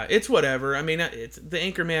time. Yeah, it's whatever. I mean, the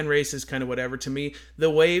Anchorman race is kind of whatever to me. The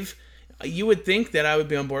Wave, you would think that I would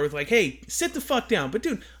be on board with hey, sit the fuck down. But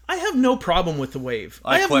dude, I have no problem with the Wave.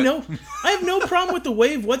 I have no problem with the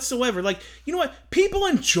Wave whatsoever. Like, you know what? People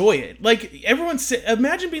enjoy it. Like,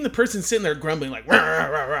 imagine being the person sitting there grumbling like, rah, rah,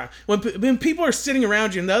 rah, rah. When people are sitting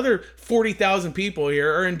around you and the other 40,000 people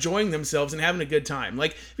here are enjoying themselves and having a good time.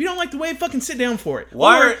 Like, if you don't like the Wave, fucking sit down for it.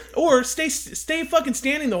 Or stay fucking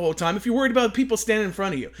standing the whole time if you're worried about people standing in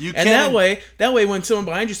front of you. That way when someone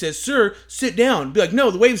behind you says, "Sir, sit down," be like,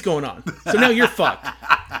 "No, the Wave's going on." So now you're fucked.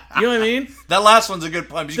 You know what I mean? That last one's a good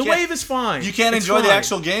point. The Wave is fine. You can't enjoy the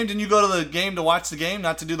actual game? Didn't you go to the game to watch the game,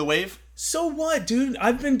 not to do the Wave? So what, dude?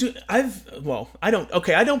 I don't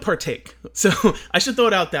partake. So I should throw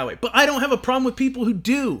it out that way. But I don't have a problem with people who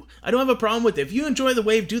do. I don't have a problem with it. If you enjoy the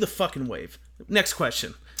Wave, do the fucking Wave. Next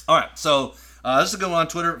question. All right, so this is a good one on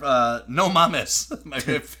Twitter. No mames, my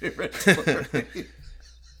favorite Twitter.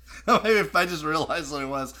 Maybe if I just realized what it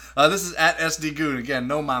was. This is at SD Goon. Again,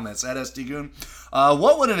 no mames, at SD Goon.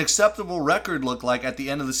 What would an acceptable record look like at the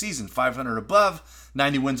end of the season? 500 above,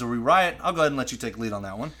 90 wins or we riot? I'll go ahead and let you take lead on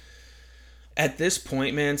that one. At this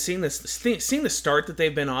point, man, seeing the start that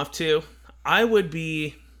they've been off to, I would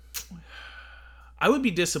be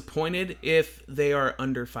disappointed if they are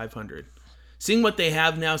under 500. Seeing what they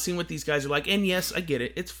have now, seeing what these guys are like, and yes, I get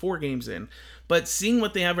it, it's 4 games in, but seeing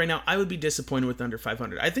what they have right now, I would be disappointed with under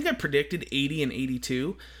 500. I think I predicted 80 and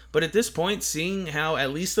 82, but at this point, seeing how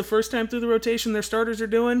at least the first time through the rotation their starters are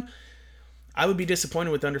doing, I would be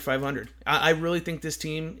disappointed with under 500. I really think this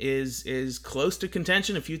team is close to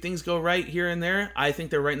contention. A few things go right here and there. I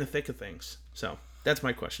think they're right in the thick of things. So that's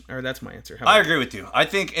my question, or that's my answer. I agree with you. I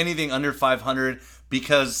think anything under 500,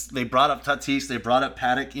 because they brought up Tatis, they brought up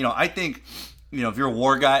Paddock. I think, if you're a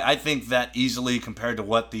WAR guy, I think that easily compared to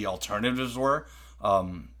what the alternatives were,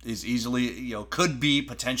 is easily, could be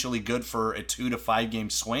potentially good for a 2 to 5 game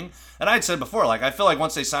swing. And I had said before, I feel like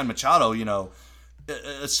once they sign Machado,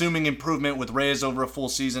 assuming improvement with Reyes over a full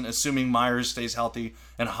season, assuming Myers stays healthy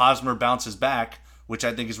and Hosmer bounces back, which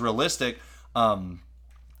I think is realistic,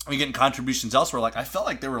 we getting contributions elsewhere. I felt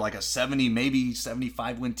like they were a 70, maybe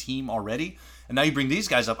 75 win team already. And now you bring these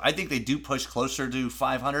guys up. I think they do push closer to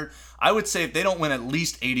 500. I would say if they don't win at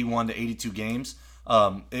least 81 to 82 games,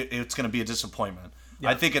 it's going to be a disappointment. Yeah.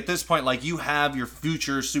 I think at this point, you have your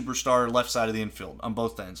future superstar left side of the infield on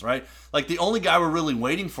both ends, right? The only guy we're really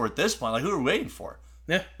waiting for at this point, who are we waiting for?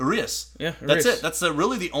 Yeah. Urias. Yeah, That's it. That's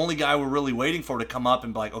really the only guy we're really waiting for to come up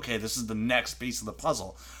and be like, okay, this is the next piece of the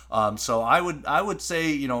puzzle. So I would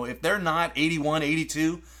say, if they're not 81,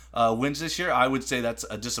 82 wins this year, I would say that's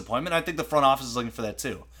a disappointment. I think the front office is looking for that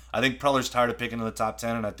too. I think Preller's tired of picking in the top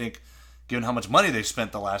 10, and I think given how much money they've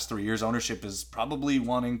spent the last 3 years, ownership is probably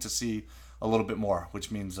wanting to see a little bit more,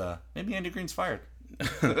 which means maybe Andy Green's fired.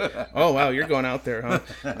 Oh, wow, you're going out there, huh?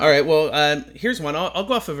 All right, well, here's one. I'll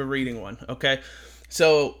go off of a reading one, okay?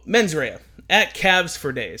 So, Mensrea, at Cavs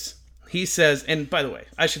for Days, he says, and by the way,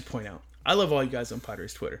 I should point out, I love all you guys on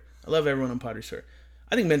Padres Twitter. I love everyone on Padres Twitter.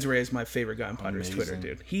 I think Mensrea is my favorite guy on Padres Twitter,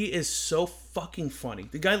 dude. He is so fucking funny.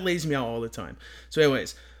 The guy lays me out all the time. So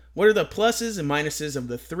anyways, what are the pluses and minuses of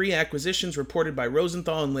the 3 acquisitions reported by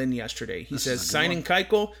Rosenthal and Lynn yesterday? He says signing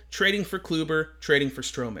Keuchel, trading for Kluber, trading for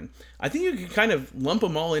Stroman. I think you can kind of lump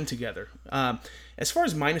them all in together. As far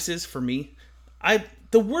as minuses for me,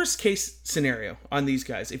 the worst case scenario on these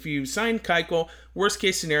guys, if you sign Keuchel, worst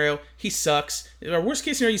case scenario, he sucks. Or worst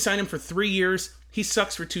case scenario, you sign him for 3 years, he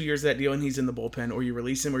sucks for 2 years of that deal and he's in the bullpen, or you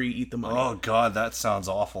release him or you eat the money. Oh, God, that sounds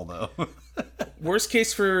awful, though. Worst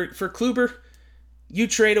case for Kluber, you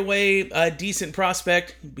trade away a decent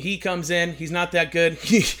prospect, he comes in, he's not that good,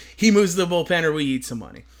 he moves to the bullpen or we eat some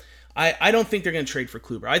money. I don't think they're going to trade for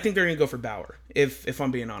Kluber. I think they're going to go for Bauer, if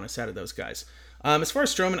I'm being honest, out of those guys. As far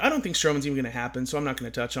as Stroman, I don't think Stroman's even going to happen, so I'm not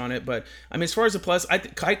going to touch on it. But, as far as the plus, I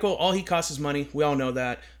think Keuchel, all he costs is money. We all know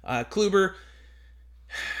that. Kluber,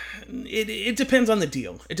 it depends on the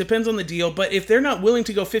deal. It depends on the deal. But if they're not willing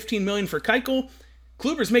to go $15 million for Keuchel,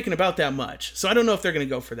 Kluber's making about that much. So I don't know if they're going to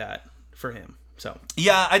go for that for him. So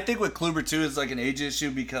yeah, I think with Kluber, too, it's an age issue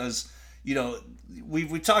because,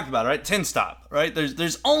 we talked about it, right? 10 stop, right?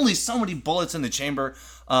 There's only so many bullets in the chamber.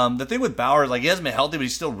 The thing with Bauer, he hasn't been healthy, but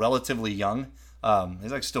he's still relatively young.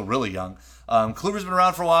 He's still really young. Kluber's been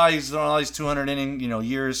around for a while. He's done all these 200 inning,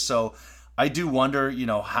 years. So I do wonder,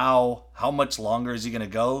 how much longer is he going to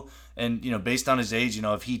go? And, based on his age,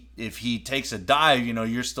 if he takes a dive,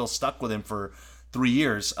 you're still stuck with him for 3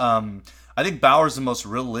 years. I think Bauer's the most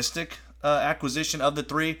realistic acquisition of the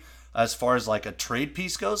 3 as far as a trade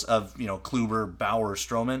piece goes of, Kluber, Bauer,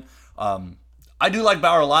 Stroman. I do like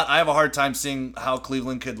Bauer a lot. I have a hard time seeing how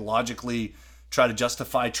Cleveland could logically try to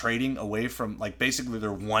justify trading away from basically their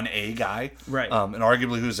 1A guy, right? And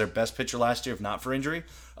arguably who's their best pitcher last year, if not for injury,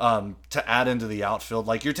 to add into the outfield.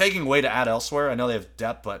 You're taking away to add elsewhere. I know they have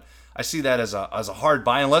depth, but I see that as a hard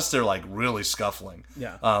buy unless they're really scuffling.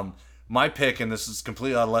 Yeah. My pick, and this is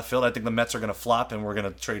completely out of left field, I think the Mets are going to flop and we're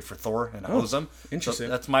going to trade for Thor and hose them. Interesting.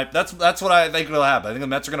 So that's what I think will happen. I think the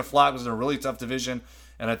Mets are going to flop because they're in a really tough division,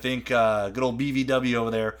 and I think good old BVW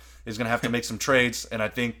over there is going to have to make some trades, and I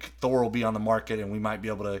think Thor will be on the market, and we might be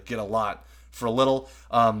able to get a lot for a little.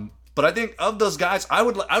 But I think of those guys, I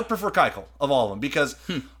would prefer Keuchel of all of them because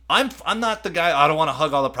I'm not the guy. I don't want to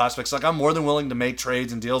hug all the prospects. I'm more than willing to make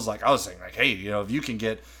trades and deals. I was saying, hey, if you can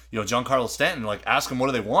get Giancarlo Stanton, ask them what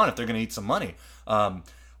do they want if they're going to eat some money.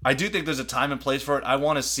 I do think there's a time and place for it. I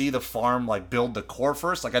want to see the farm build the core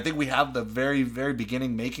first. I think we have the very, very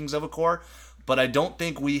beginning makings of a core. but I don't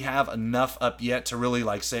think we have enough up yet to really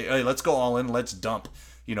like say, hey, let's go all in, let's dump,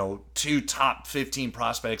 2 top 15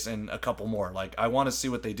 prospects and a couple more. Like, I want to see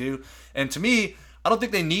what they do. And to me, I don't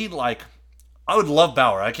think they need I would love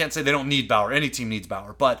Bauer. I can't say they don't need Bauer. Any team needs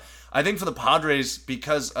Bauer. But I think for the Padres,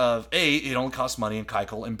 because of A, it only costs money in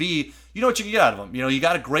Keuchel, and B, you know what you can get out of him. You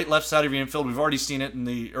got a great left side of your infield. We've already seen it in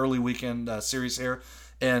the early weekend series here.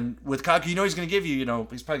 And with Keuchel, he's going to give you,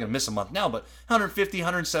 he's probably going to miss a month now, but 150,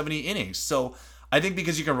 170 innings. So I think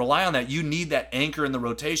because you can rely on that, you need that anchor in the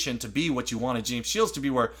rotation to be what you wanted James Shields to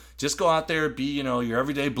be, where just go out there, be, your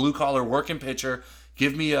everyday blue-collar working pitcher.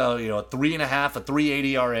 Give me a 3.5, a 3.80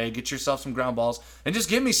 ERA, get yourself some ground balls, and just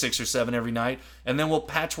give me 6 or 7 every night, and then we'll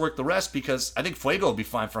patchwork the rest, because I think Fuego will be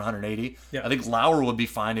fine for 180. Yeah. I think Lauer would be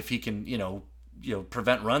fine if he can,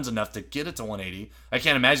 prevent runs enough to get it to 180. I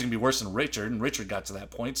can't imagine it'd be worse than Richard, and Richard got to that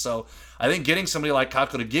point. So I think getting somebody like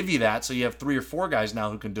Keuchel to give you that, so you have 3 or 4 guys now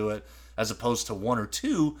who can do it, as opposed to 1 or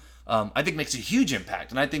 2, I think makes a huge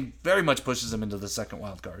impact, and I think very much pushes them into the second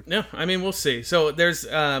wild card. Yeah, I mean, we'll see. So there's,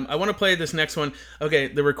 I want to play this next one. Okay,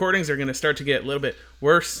 the recordings are going to start to get a little bit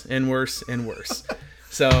worse and worse and worse.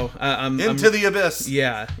 So Into the abyss.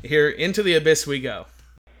 Yeah, here, into the abyss we go.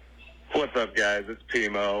 What's up, guys? It's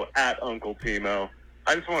Pimo, at Uncle Pimo.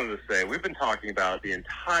 I just wanted to say, we've been talking about the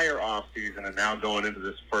entire offseason and now going into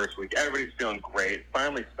this first week. Everybody's feeling great.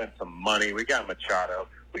 Finally spent some money. We got Machado.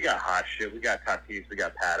 We got hot shit. We got Tatis. We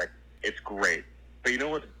got Paddock. It's great. But you know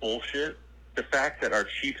what's bullshit? The fact that our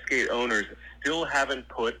cheapskate owners still haven't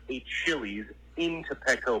put a Chili's into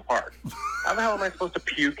Petco Park. How the hell am I supposed to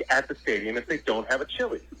puke at the stadium if they don't have a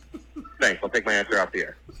Chili's? Thanks. I'll take my answer off the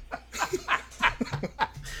air.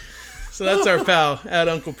 So that's our pal, at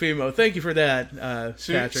Uncle Pimo. Thank you for that,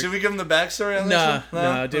 Patrick. Should we give him the backstory on this one?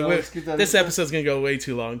 No, dude. This episode's going to go way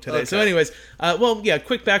too long today. Okay. So anyways,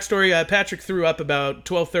 quick backstory. Patrick threw up about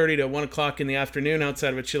 12:30 to 1 o'clock in the afternoon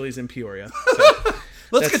outside of a Chili's in Peoria. So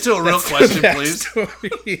Let's get to a real question, please.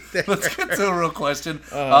 There. Let's get to a real question.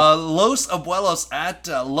 Los Abuelos at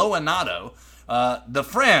Loanado. The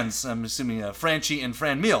Frans, I'm assuming Franchi and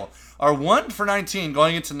Fran Meal, are 1-for-19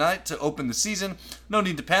 going into tonight to open the season. No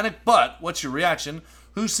need to panic, but what's your reaction?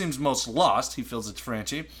 Who seems most lost? He feels it's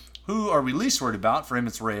Franchi. Who are we least worried about? For him,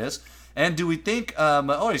 it's Reyes. And do we think,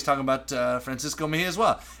 he's talking about Francisco Mejia as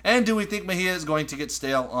well. And do we think Mejia is going to get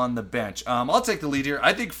stale on the bench? I'll take the lead here.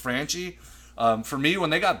 I think Franchi, for me, when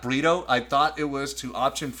they got Brito, I thought it was to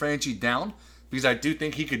option Franchi down, because I do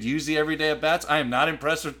think he could use the everyday at-bats. I am not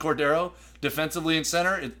impressed with Cordero defensively in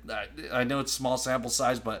center. I know it's small sample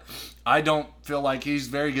size, but I don't feel like he's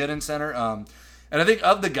very good in center. And I think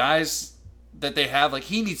of the guys that they have,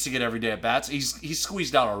 he needs to get everyday at-bats. He's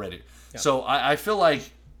squeezed out already. Yeah. So I feel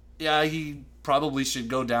like, he probably should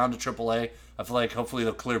go down to AAA. I feel like hopefully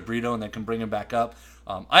they'll clear Brito and they can bring him back up.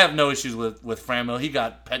 I have no issues with Framil. He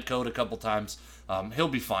got petcoed a couple times. He'll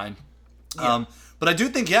be fine. Yeah. But I do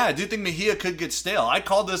think Mejia could get stale. I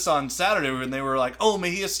called this on Saturday when they were like, oh,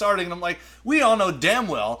 Mejia's starting. And I'm like, we all know damn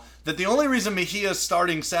well that the only reason Mejia's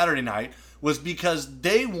starting Saturday night was because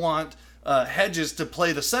they want Hedges to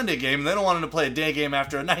play the Sunday game, and they don't want him to play a day game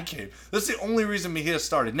after a night game. That's the only reason Mejia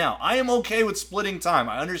started. Now, I am okay with splitting time.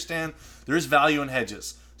 I understand there is value in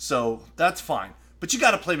Hedges, so that's fine. But you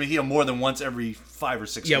got to play Mejia more than once every 5 or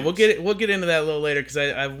 6 Yeah, games. we'll get into that a little later, because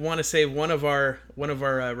I want to say one of our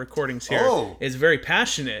recordings here is very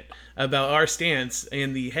passionate about our stance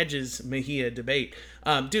in the Hedges Mejia debate.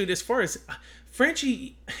 Dude, as far as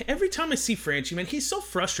Franchi, every time I see Franchi, man, he's so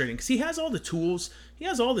frustrating because he has all the tools.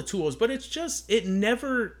 But it's just, it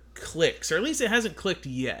never clicks, or at least it hasn't clicked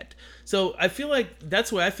yet. So I feel like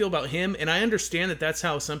that's the way I feel about him, and I understand that that's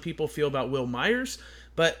how some people feel about Will Myers,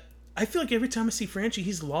 but I feel like every time I see Franchi,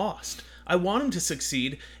 he's lost. I want him to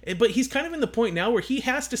succeed, but he's kind of in the point now where he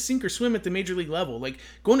has to sink or swim at the major league level. Like,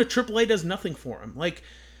 going to AAA does nothing for him.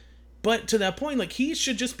 But to that point, he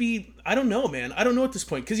should just be, I don't know, man. I don't know at this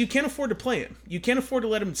point, because you can't afford to play him. You can't afford to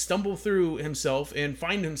let him stumble through himself and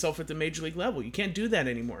find himself at the major league level. You can't do that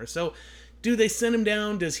anymore. So, do they send him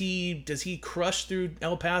down? Does he crush through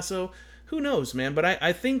El Paso? Who knows, man? But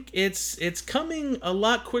I think it's coming a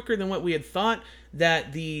lot quicker than what we had thought,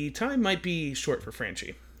 that the time might be short for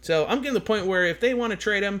Franchi. So I'm getting to the point where if they want to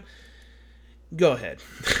trade him, go ahead.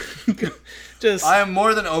 I am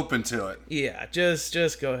more than open to it. Yeah,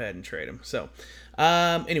 just go ahead and trade him. So,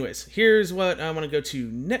 anyways, here's what I want to go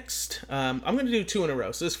to next. I'm going to do 2 in a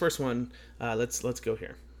row. So this first one, let's go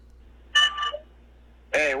here.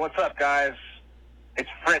 Hey, what's up, guys? It's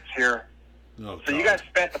Fritz here. Oh, so you guys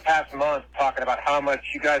spent the past month talking about how much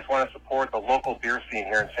you guys want to support the local beer scene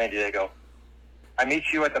here in San Diego. I meet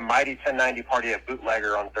you at the Mighty 1090 party at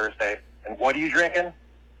Bootlegger on Thursday. And what are you drinking?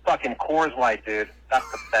 fucking Coors Light, dude. That's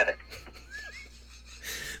pathetic.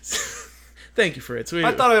 Thank you, Fritz.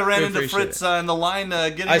 I thought I ran into Fritz in the line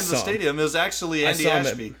getting into the stadium. It was actually Andy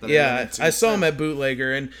Ashby. I saw him at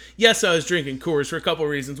Bootlegger, and yes, I was drinking Coors for a couple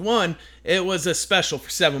of reasons. One, it was a special for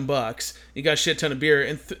 $7. You got a shit ton of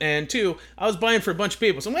beer, and two, I was buying for a bunch of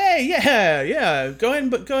people. So, hey, yeah, go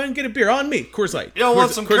ahead and get a beer on me, Coors Light. You don't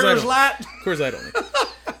want some Coors Light? Coors Light only.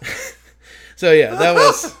 So yeah, that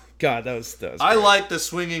was. God, that was I like the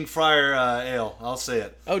Swinging Friar Ale. I'll say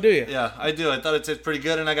it. Oh, do you? Yeah, I do. I thought it tasted pretty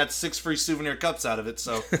good, and I got 6 free souvenir cups out of it,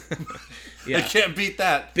 so I can't beat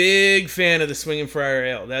that. Big fan of the Swinging Friar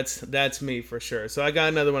Ale. That's me for sure. So I got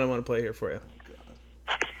another one I want to play here for you.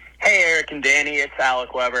 Hey, Eric and Danny. It's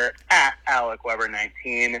Alec Weber at Alec Weber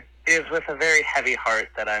 19. It is with a very heavy heart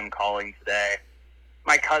that I'm calling today.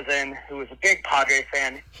 My cousin, who is a big Padre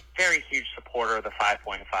fan, very huge supporter of the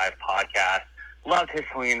 5.5 podcast, loved his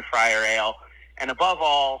Swinging Friar Ale, and above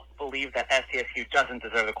all, believed that SDSU doesn't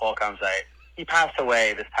deserve the Qualcomm site. He passed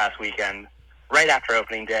away this past weekend, right after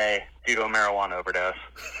opening day, due to a marijuana overdose.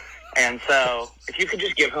 And so, if you could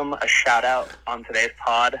just give him a shout-out on today's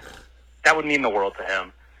pod, that would mean the world to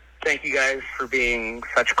him. Thank you guys for being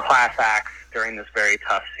such class acts during this very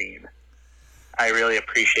tough scene. I really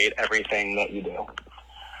appreciate everything that you do.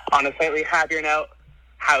 On a slightly happier note,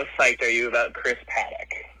 how psyched are you about Chris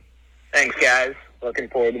Paddock? Thanks, guys. Looking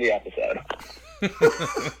forward to the episode.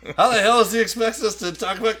 How the hell does he expect us to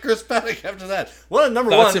talk about Chris Paddock after that? Well,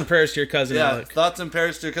 number Thoughts one. and prayers to your cousin, Alec. Thoughts and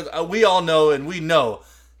prayers to your cousin. We all know, and we know,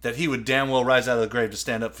 that he would damn well rise out of the grave to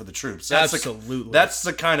stand up for the troops. Absolutely. That's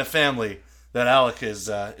the kind of family that Alec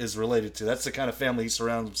is related to. That's the kind of family he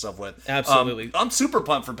surrounds himself with. Absolutely. I'm super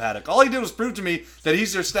pumped for Paddock. All he did was prove to me that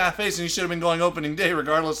he's their staff ace, and he should have been going opening day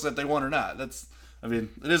regardless that they won or not. It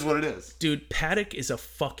is what it is. Dude, Paddock is a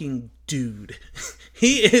fucking dude.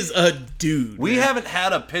 He is a dude. We haven't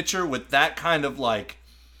had a pitcher with that kind of like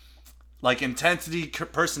intensity,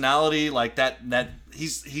 personality, like that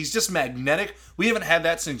he's just magnetic. We haven't had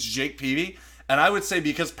that since Jake Peavy. And I would say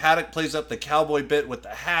because Paddock plays up the cowboy bit with the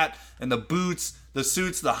hat and the boots, the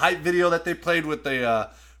suits, the hype video that they played with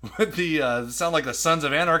the sound like the Sons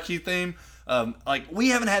of Anarchy theme. We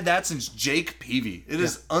haven't had that since Jake Peavy. It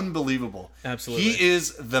is unbelievable. Absolutely. He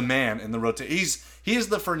is the man in the rotation. He is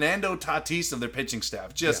the Fernando Tatis of their pitching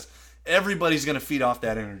staff. Everybody's going to feed off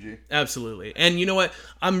that energy. Absolutely. And you know what?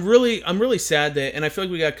 I'm really sad that, and I feel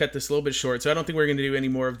like we got to cut this a little bit short, so I don't think we're going to do any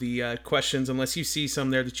more of the questions unless you see some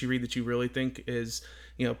there that you read that you really think is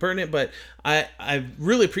pertinent. But I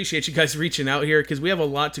really appreciate you guys reaching out here because we have a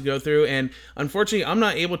lot to go through, and unfortunately I'm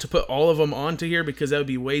not able to put all of them onto here because that would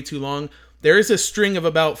be way too long. There is a string of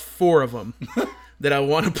about 4 of them that I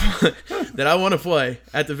want to play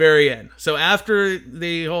at the very end. So after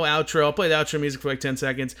the whole outro, I'll play the outro music for like 10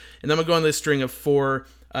 seconds, and then I'm going to go on this string of 4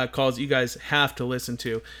 calls you guys have to listen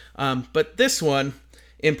to. But this one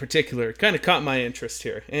in particular kind of caught my interest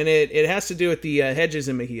here, and it has to do with the Hedges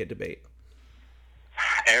and Mejia debate.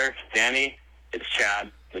 Eric, Danny, it's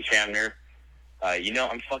Chad, the Chandler.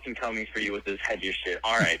 I'm fucking coming for you with this Hedges shit.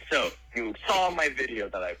 All right, so you saw my video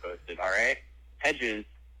that I posted, all right? Hedges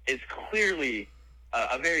is clearly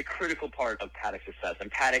a very critical part of Paddock's success, and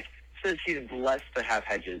Paddock says he's blessed to have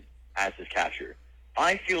Hedges as his catcher.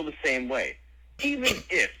 I feel the same way. Even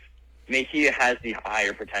if Mejia has the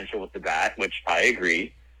higher potential with the bat, which I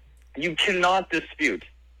agree, you cannot dispute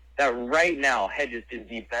that right now Hedges is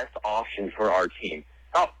the best option for our team.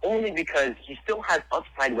 Not only because he still has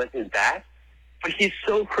upside with his bat, but he's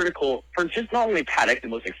so critical for just not only Paddock, the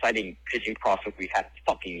most exciting pitching prospect we've had in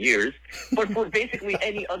fucking years, but for basically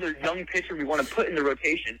any other young pitcher we want to put in the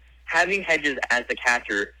rotation. Having Hedges as the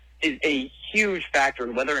catcher is a huge factor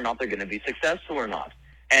in whether or not they're going to be successful or not.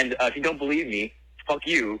 And if you don't believe me, fuck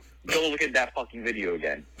you. Go look at that fucking video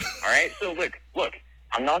again. All right? So look.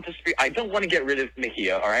 I'm not I don't want to get rid of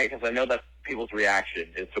Mejia, all right? Because I know that's people's reaction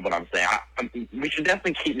is to what I'm saying. We should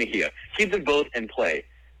definitely keep Mejia. Keep them both in play.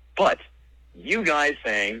 But you guys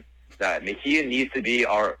saying that Mejia needs to be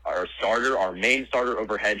our starter, our main starter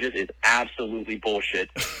over Hedges is absolutely bullshit.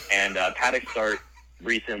 And Paddock's start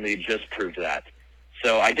recently just proved that.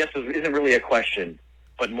 So I guess this isn't really a question,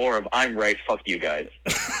 but more of I'm right, fuck you guys.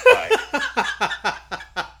 Bye.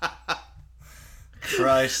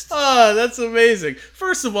 Christ. Oh, that's amazing.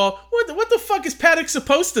 First of all, what the fuck is Paddock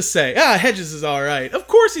supposed to say? Hedges is all right. Of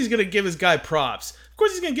course he's going to give his guy props. Of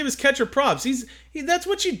course he's going to give his catcher props. That's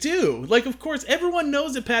what you do. Like, of course, everyone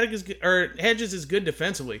knows that Hedges is good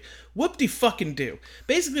defensively. Whoop-de-fucking-do.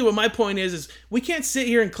 Basically, what my point is we can't sit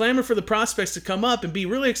here and clamor for the prospects to come up and be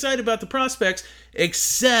really excited about the prospects,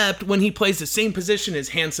 except when he plays the same position as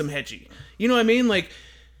handsome Hedgie. You know what I mean? Like,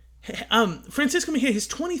 Francisco Mejia, he's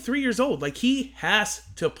 23 years old. Like, he has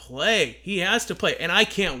to play. He has to play. And I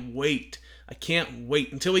can't wait. I can't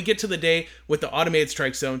wait until we get to the day with the automated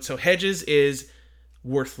strike zone. So Hedges is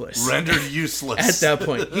worthless. Rendered useless. At that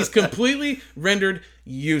point. He's completely rendered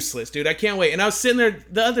useless, dude. I can't wait. And I was sitting there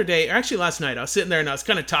the other day, or actually last night, I was sitting there and I was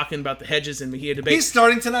kind of talking about the Hedges and Mejia debate. He's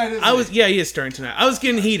starting tonight, isn't he? Yeah, he is starting tonight. I was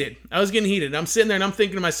getting heated. I'm sitting there and I'm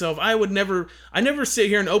thinking to myself, I never sit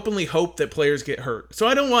here and openly hope that players get hurt. So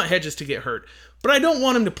I don't want Hedges to get hurt. But I don't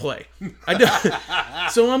want him to play.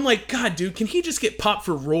 So I'm like, God, dude, can he just get popped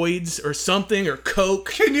for roids or something, or coke?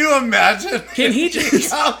 Can you imagine? Can he just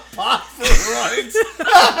popped for roids?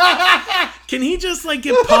 Can he just like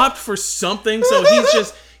get popped for something? So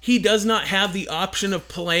he does not have the option of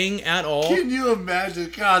playing at all. Can you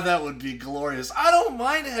imagine? God, that would be glorious. I don't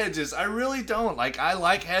mind Hedges. I really don't. Like, I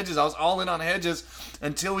like Hedges. I was all in on Hedges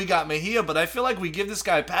until we got Mejia, but I feel like we give this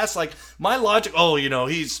guy a pass. Like, my logic,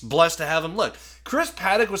 he's blessed to have him. Look, Chris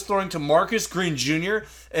Paddock was throwing to Marcus Green Jr.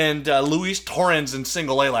 and Luis Torrens in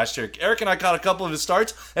single A last year. Eric and I caught a couple of his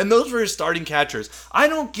starts, and those were his starting catchers. I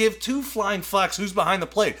don't give two flying fucks who's behind the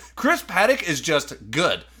plate. Chris Paddock is just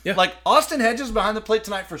good. Yeah. Like, Austin Hedges behind the plate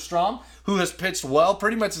tonight for Strom, who has pitched well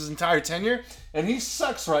pretty much his entire tenure, and he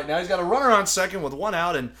sucks right now. He's got a runner on second with one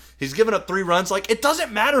out, and he's given up 3 runs. Like, it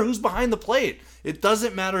doesn't matter who's behind the plate. It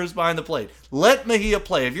doesn't matter who's behind the plate. Let Mejia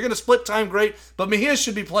play. If you're going to split time, great, but Mejia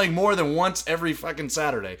should be playing more than once every fucking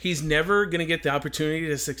Saturday. He's never going to get the opportunity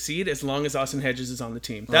to succeed as long as Austin Hedges is on the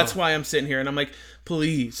team. That's why I'm sitting here, and I'm like,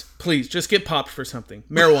 please, just get popped for something.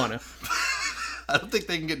 Marijuana. I don't think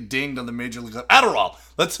they can get dinged on the major league. Adderall.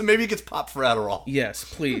 Maybe he gets popped for Adderall. Yes,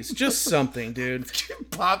 please. Just something, dude.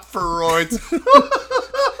 Get popped for roids.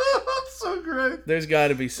 That's so great. There's got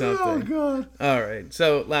to be something. Oh, God. All right.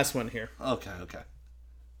 So, last one here. Okay.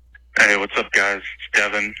 Hey, what's up, guys? It's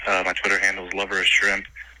Devin. My Twitter handle is Lover of Shrimp.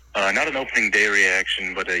 Not an opening day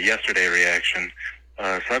reaction, but a yesterday reaction.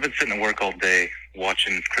 So I've been sitting at work all day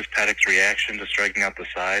watching Chris Paddock's reaction to striking out the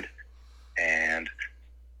side, and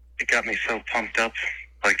it got me so pumped up,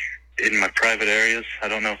 like, in my private areas. I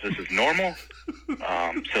don't know if this is normal.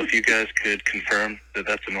 So if you guys could confirm that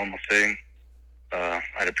that's a normal thing,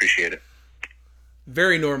 I'd appreciate it.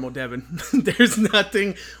 Very normal, Devin. There's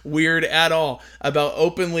nothing weird at all about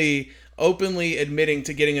openly admitting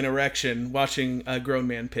to getting an erection watching a grown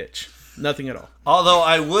man pitch. Nothing at all. Although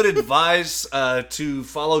I would advise to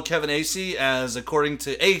follow Kevin Acee, as according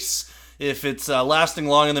to Ace, if it's lasting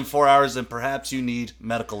longer than 4 hours, then perhaps you need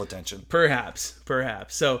medical attention. Perhaps.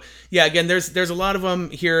 So yeah, again, there's a lot of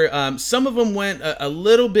them here. Some of them went a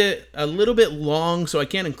little bit long, so I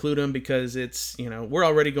can't include them because it's, we're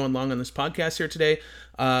already going long on this podcast here today.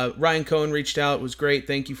 Ryan Cohen reached out. It was great.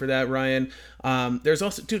 Thank you for that, Ryan. There's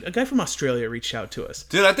also, dude, a guy from Australia reached out to us.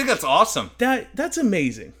 Dude, I think that's awesome. That's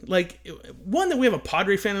amazing. Like, one, that we have a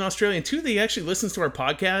Padre fan in Australia, and two, that he actually listens to our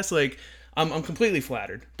podcast. Like, I'm completely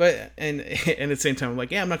flattered, but and at the same time, I'm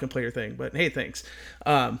like, yeah, I'm not gonna play your thing, but hey, thanks.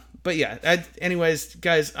 But yeah, anyways,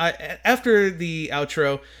 guys, after the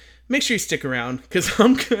outro, make sure you stick around because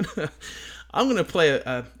I'm gonna play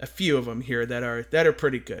a few of them here that are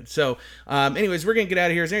pretty good. So, anyways, we're gonna get out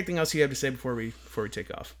of here. Is there anything else you have to say before we take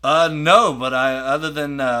off? No, but other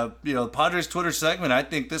than Padres Twitter segment, I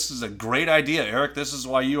think this is a great idea, Eric. This is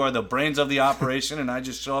why you are the brains of the operation, and I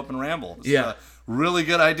just show up and ramble. It's really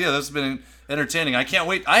good idea. This has been entertaining. I can't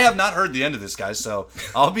wait. I have not heard the end of this, guys, so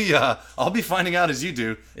I'll be finding out as you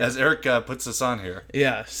do, as Eric puts us on here.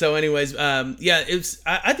 Yeah. So, anyways, I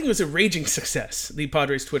think it was a raging success, the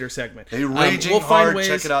Padres Twitter segment. A raging hard.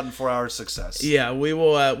 Check it out in 4 hours success. Yeah, we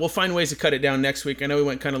will. We'll find ways to cut it down next week. I know we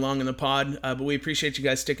went kind of long in the pod, but we appreciate you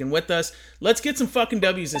guys sticking with us. Let's get some fucking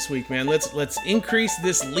W's this week, man. Let's increase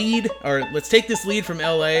this lead, or let's take this lead from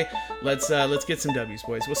LA. Let's get some W's,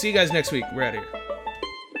 boys. We'll see you guys next week. We're out of here.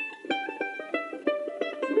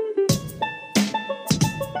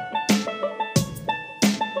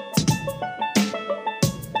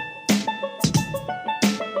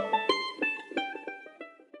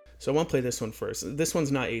 So I want to play this one first. This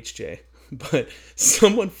one's not HJ, but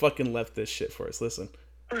someone fucking left this shit for us. Listen.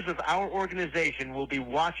 Members of our organization will be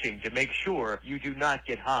watching to make sure you do not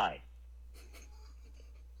get high.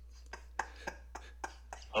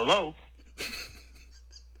 Hello?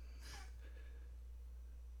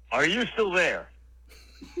 Are you still there?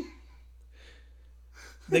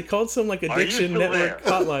 They called some like addiction network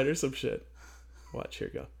hotline or some shit. Watch,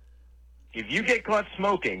 here we go. If you get caught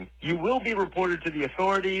smoking, you will be reported to the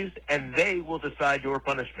authorities, and they will decide your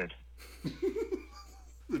punishment.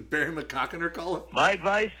 Did Barry McCockiner call it? My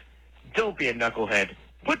advice, don't be a knucklehead.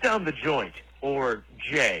 Put down the joint, or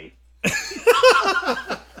J.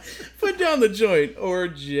 Put down on the joint or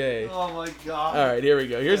Jay? Oh my god. All right, here we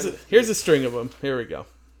go. Here's a string of them. Here we go.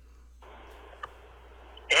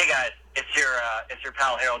 Hey guys, it's your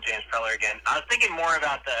pal Harold James Preller again. I was thinking more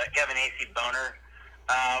about the Kevin Acee boner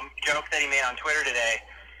joke that he made on Twitter today.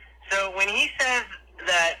 So when he says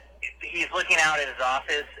that he's looking out at his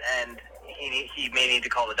office and he may need to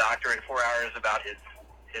call the doctor in 4 hours about his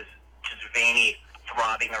just veiny,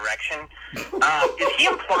 throbbing erection, is he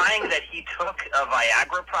implying that he took a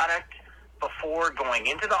Viagra product before going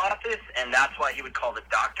into the office and that's why he would call the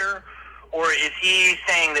doctor? Or is he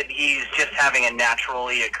saying that he's just having a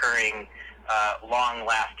naturally occurring,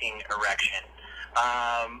 long-lasting erection?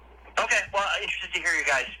 Okay, well, I'm interested to hear your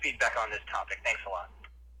guys' feedback on this topic. Thanks a lot.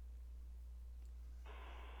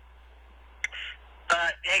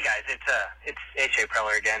 Hey guys, it's H.A.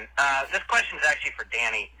 Preller again. This question is actually for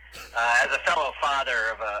Danny. As a fellow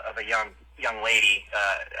father of a young lady,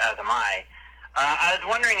 as am I was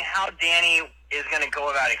wondering how Danny is going to go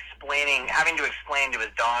about having to explain to his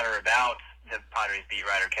daughter about the Padres beat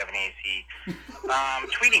writer Kevin Acee,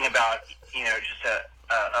 tweeting about just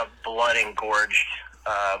a blood engorged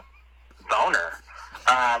boner.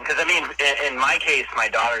 Because I mean, in my case, my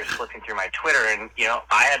daughter's flipping through my Twitter, and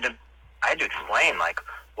I had to explain, like,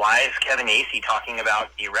 why is Kevin Acee talking about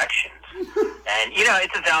erections? And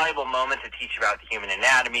it's a valuable moment to teach about the human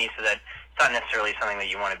anatomy, so that it's not necessarily something that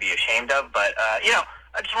you want to be ashamed of. But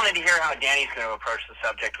I just wanted to hear how Danny's going to approach the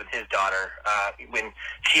subject with his daughter when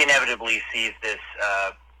she inevitably sees this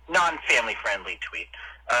non-family friendly tweet.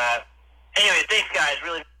 Anyway, thanks guys.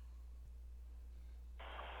 Really.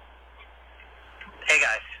 Hey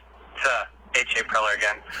guys, it's H.A. Preller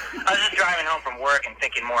again. I was just driving home from work and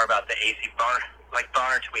thinking more about the Acee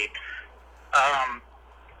boner tweet.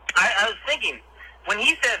 I was thinking, when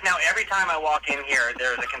he says, now every time I walk in here,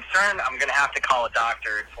 there's a concern I'm going to have to call a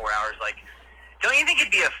doctor in 4 hours, like, don't you think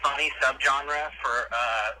it'd be a funny subgenre for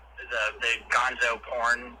the gonzo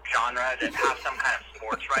porn genre to have some kind of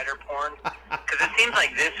sports writer porn? Because it seems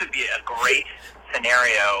like this would be a great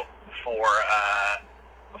scenario for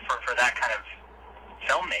that kind of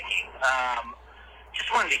filmmaking. Just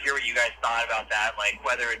wanted to hear what you guys thought about that, like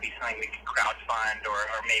whether it'd be something we could crowdfund or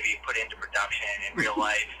maybe put into production in real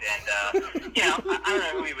life. And I don't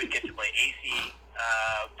know who we would get to play Acee,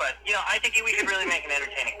 but I think we could really make an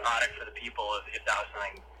entertaining product for the people if that was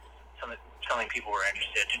something people were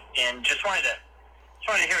interested in. And just wanted to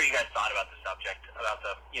hear what you guys thought about the subject, about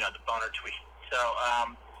the boner tweet. So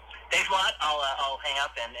thanks a lot. I'll hang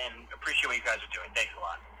up and appreciate what you guys are doing. Thanks a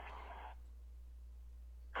lot.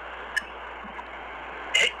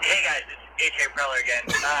 Hey guys, it's H.A. Preller again.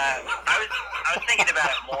 I was thinking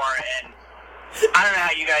about it more, and I don't know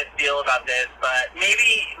how you guys feel about this, but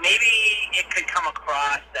maybe it could come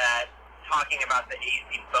across that talking about the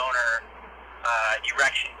Acee boner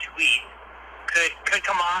erection tweet could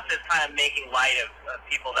come off as kind of making light of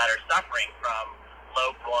people that are suffering from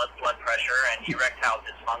low blood pressure and erectile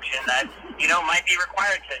dysfunction that might be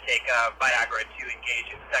required to take Viagra to engage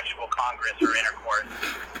in sexual congress or intercourse,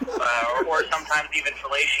 or sometimes even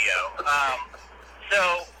fellatio.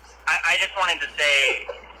 So I just wanted to say,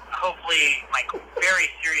 hopefully my very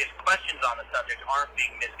serious questions on the subject aren't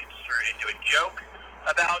being misconstrued into a joke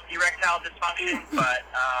about erectile dysfunction, but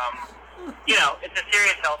it's a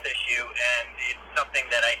serious health issue, and it's something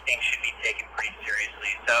that I think should be taken pretty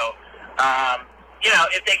seriously. So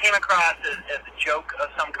if they came across as a joke of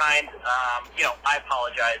some kind, I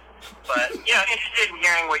apologize. But, interested in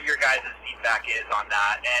hearing what your guys' feedback is on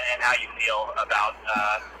that and how you feel about,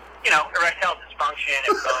 erectile dysfunction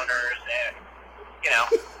and boners and,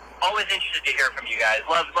 always interested to hear from you guys.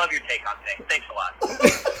 Love your take on things. Thanks a lot.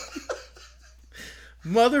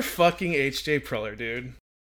 Motherfucking H.J. Preller, dude.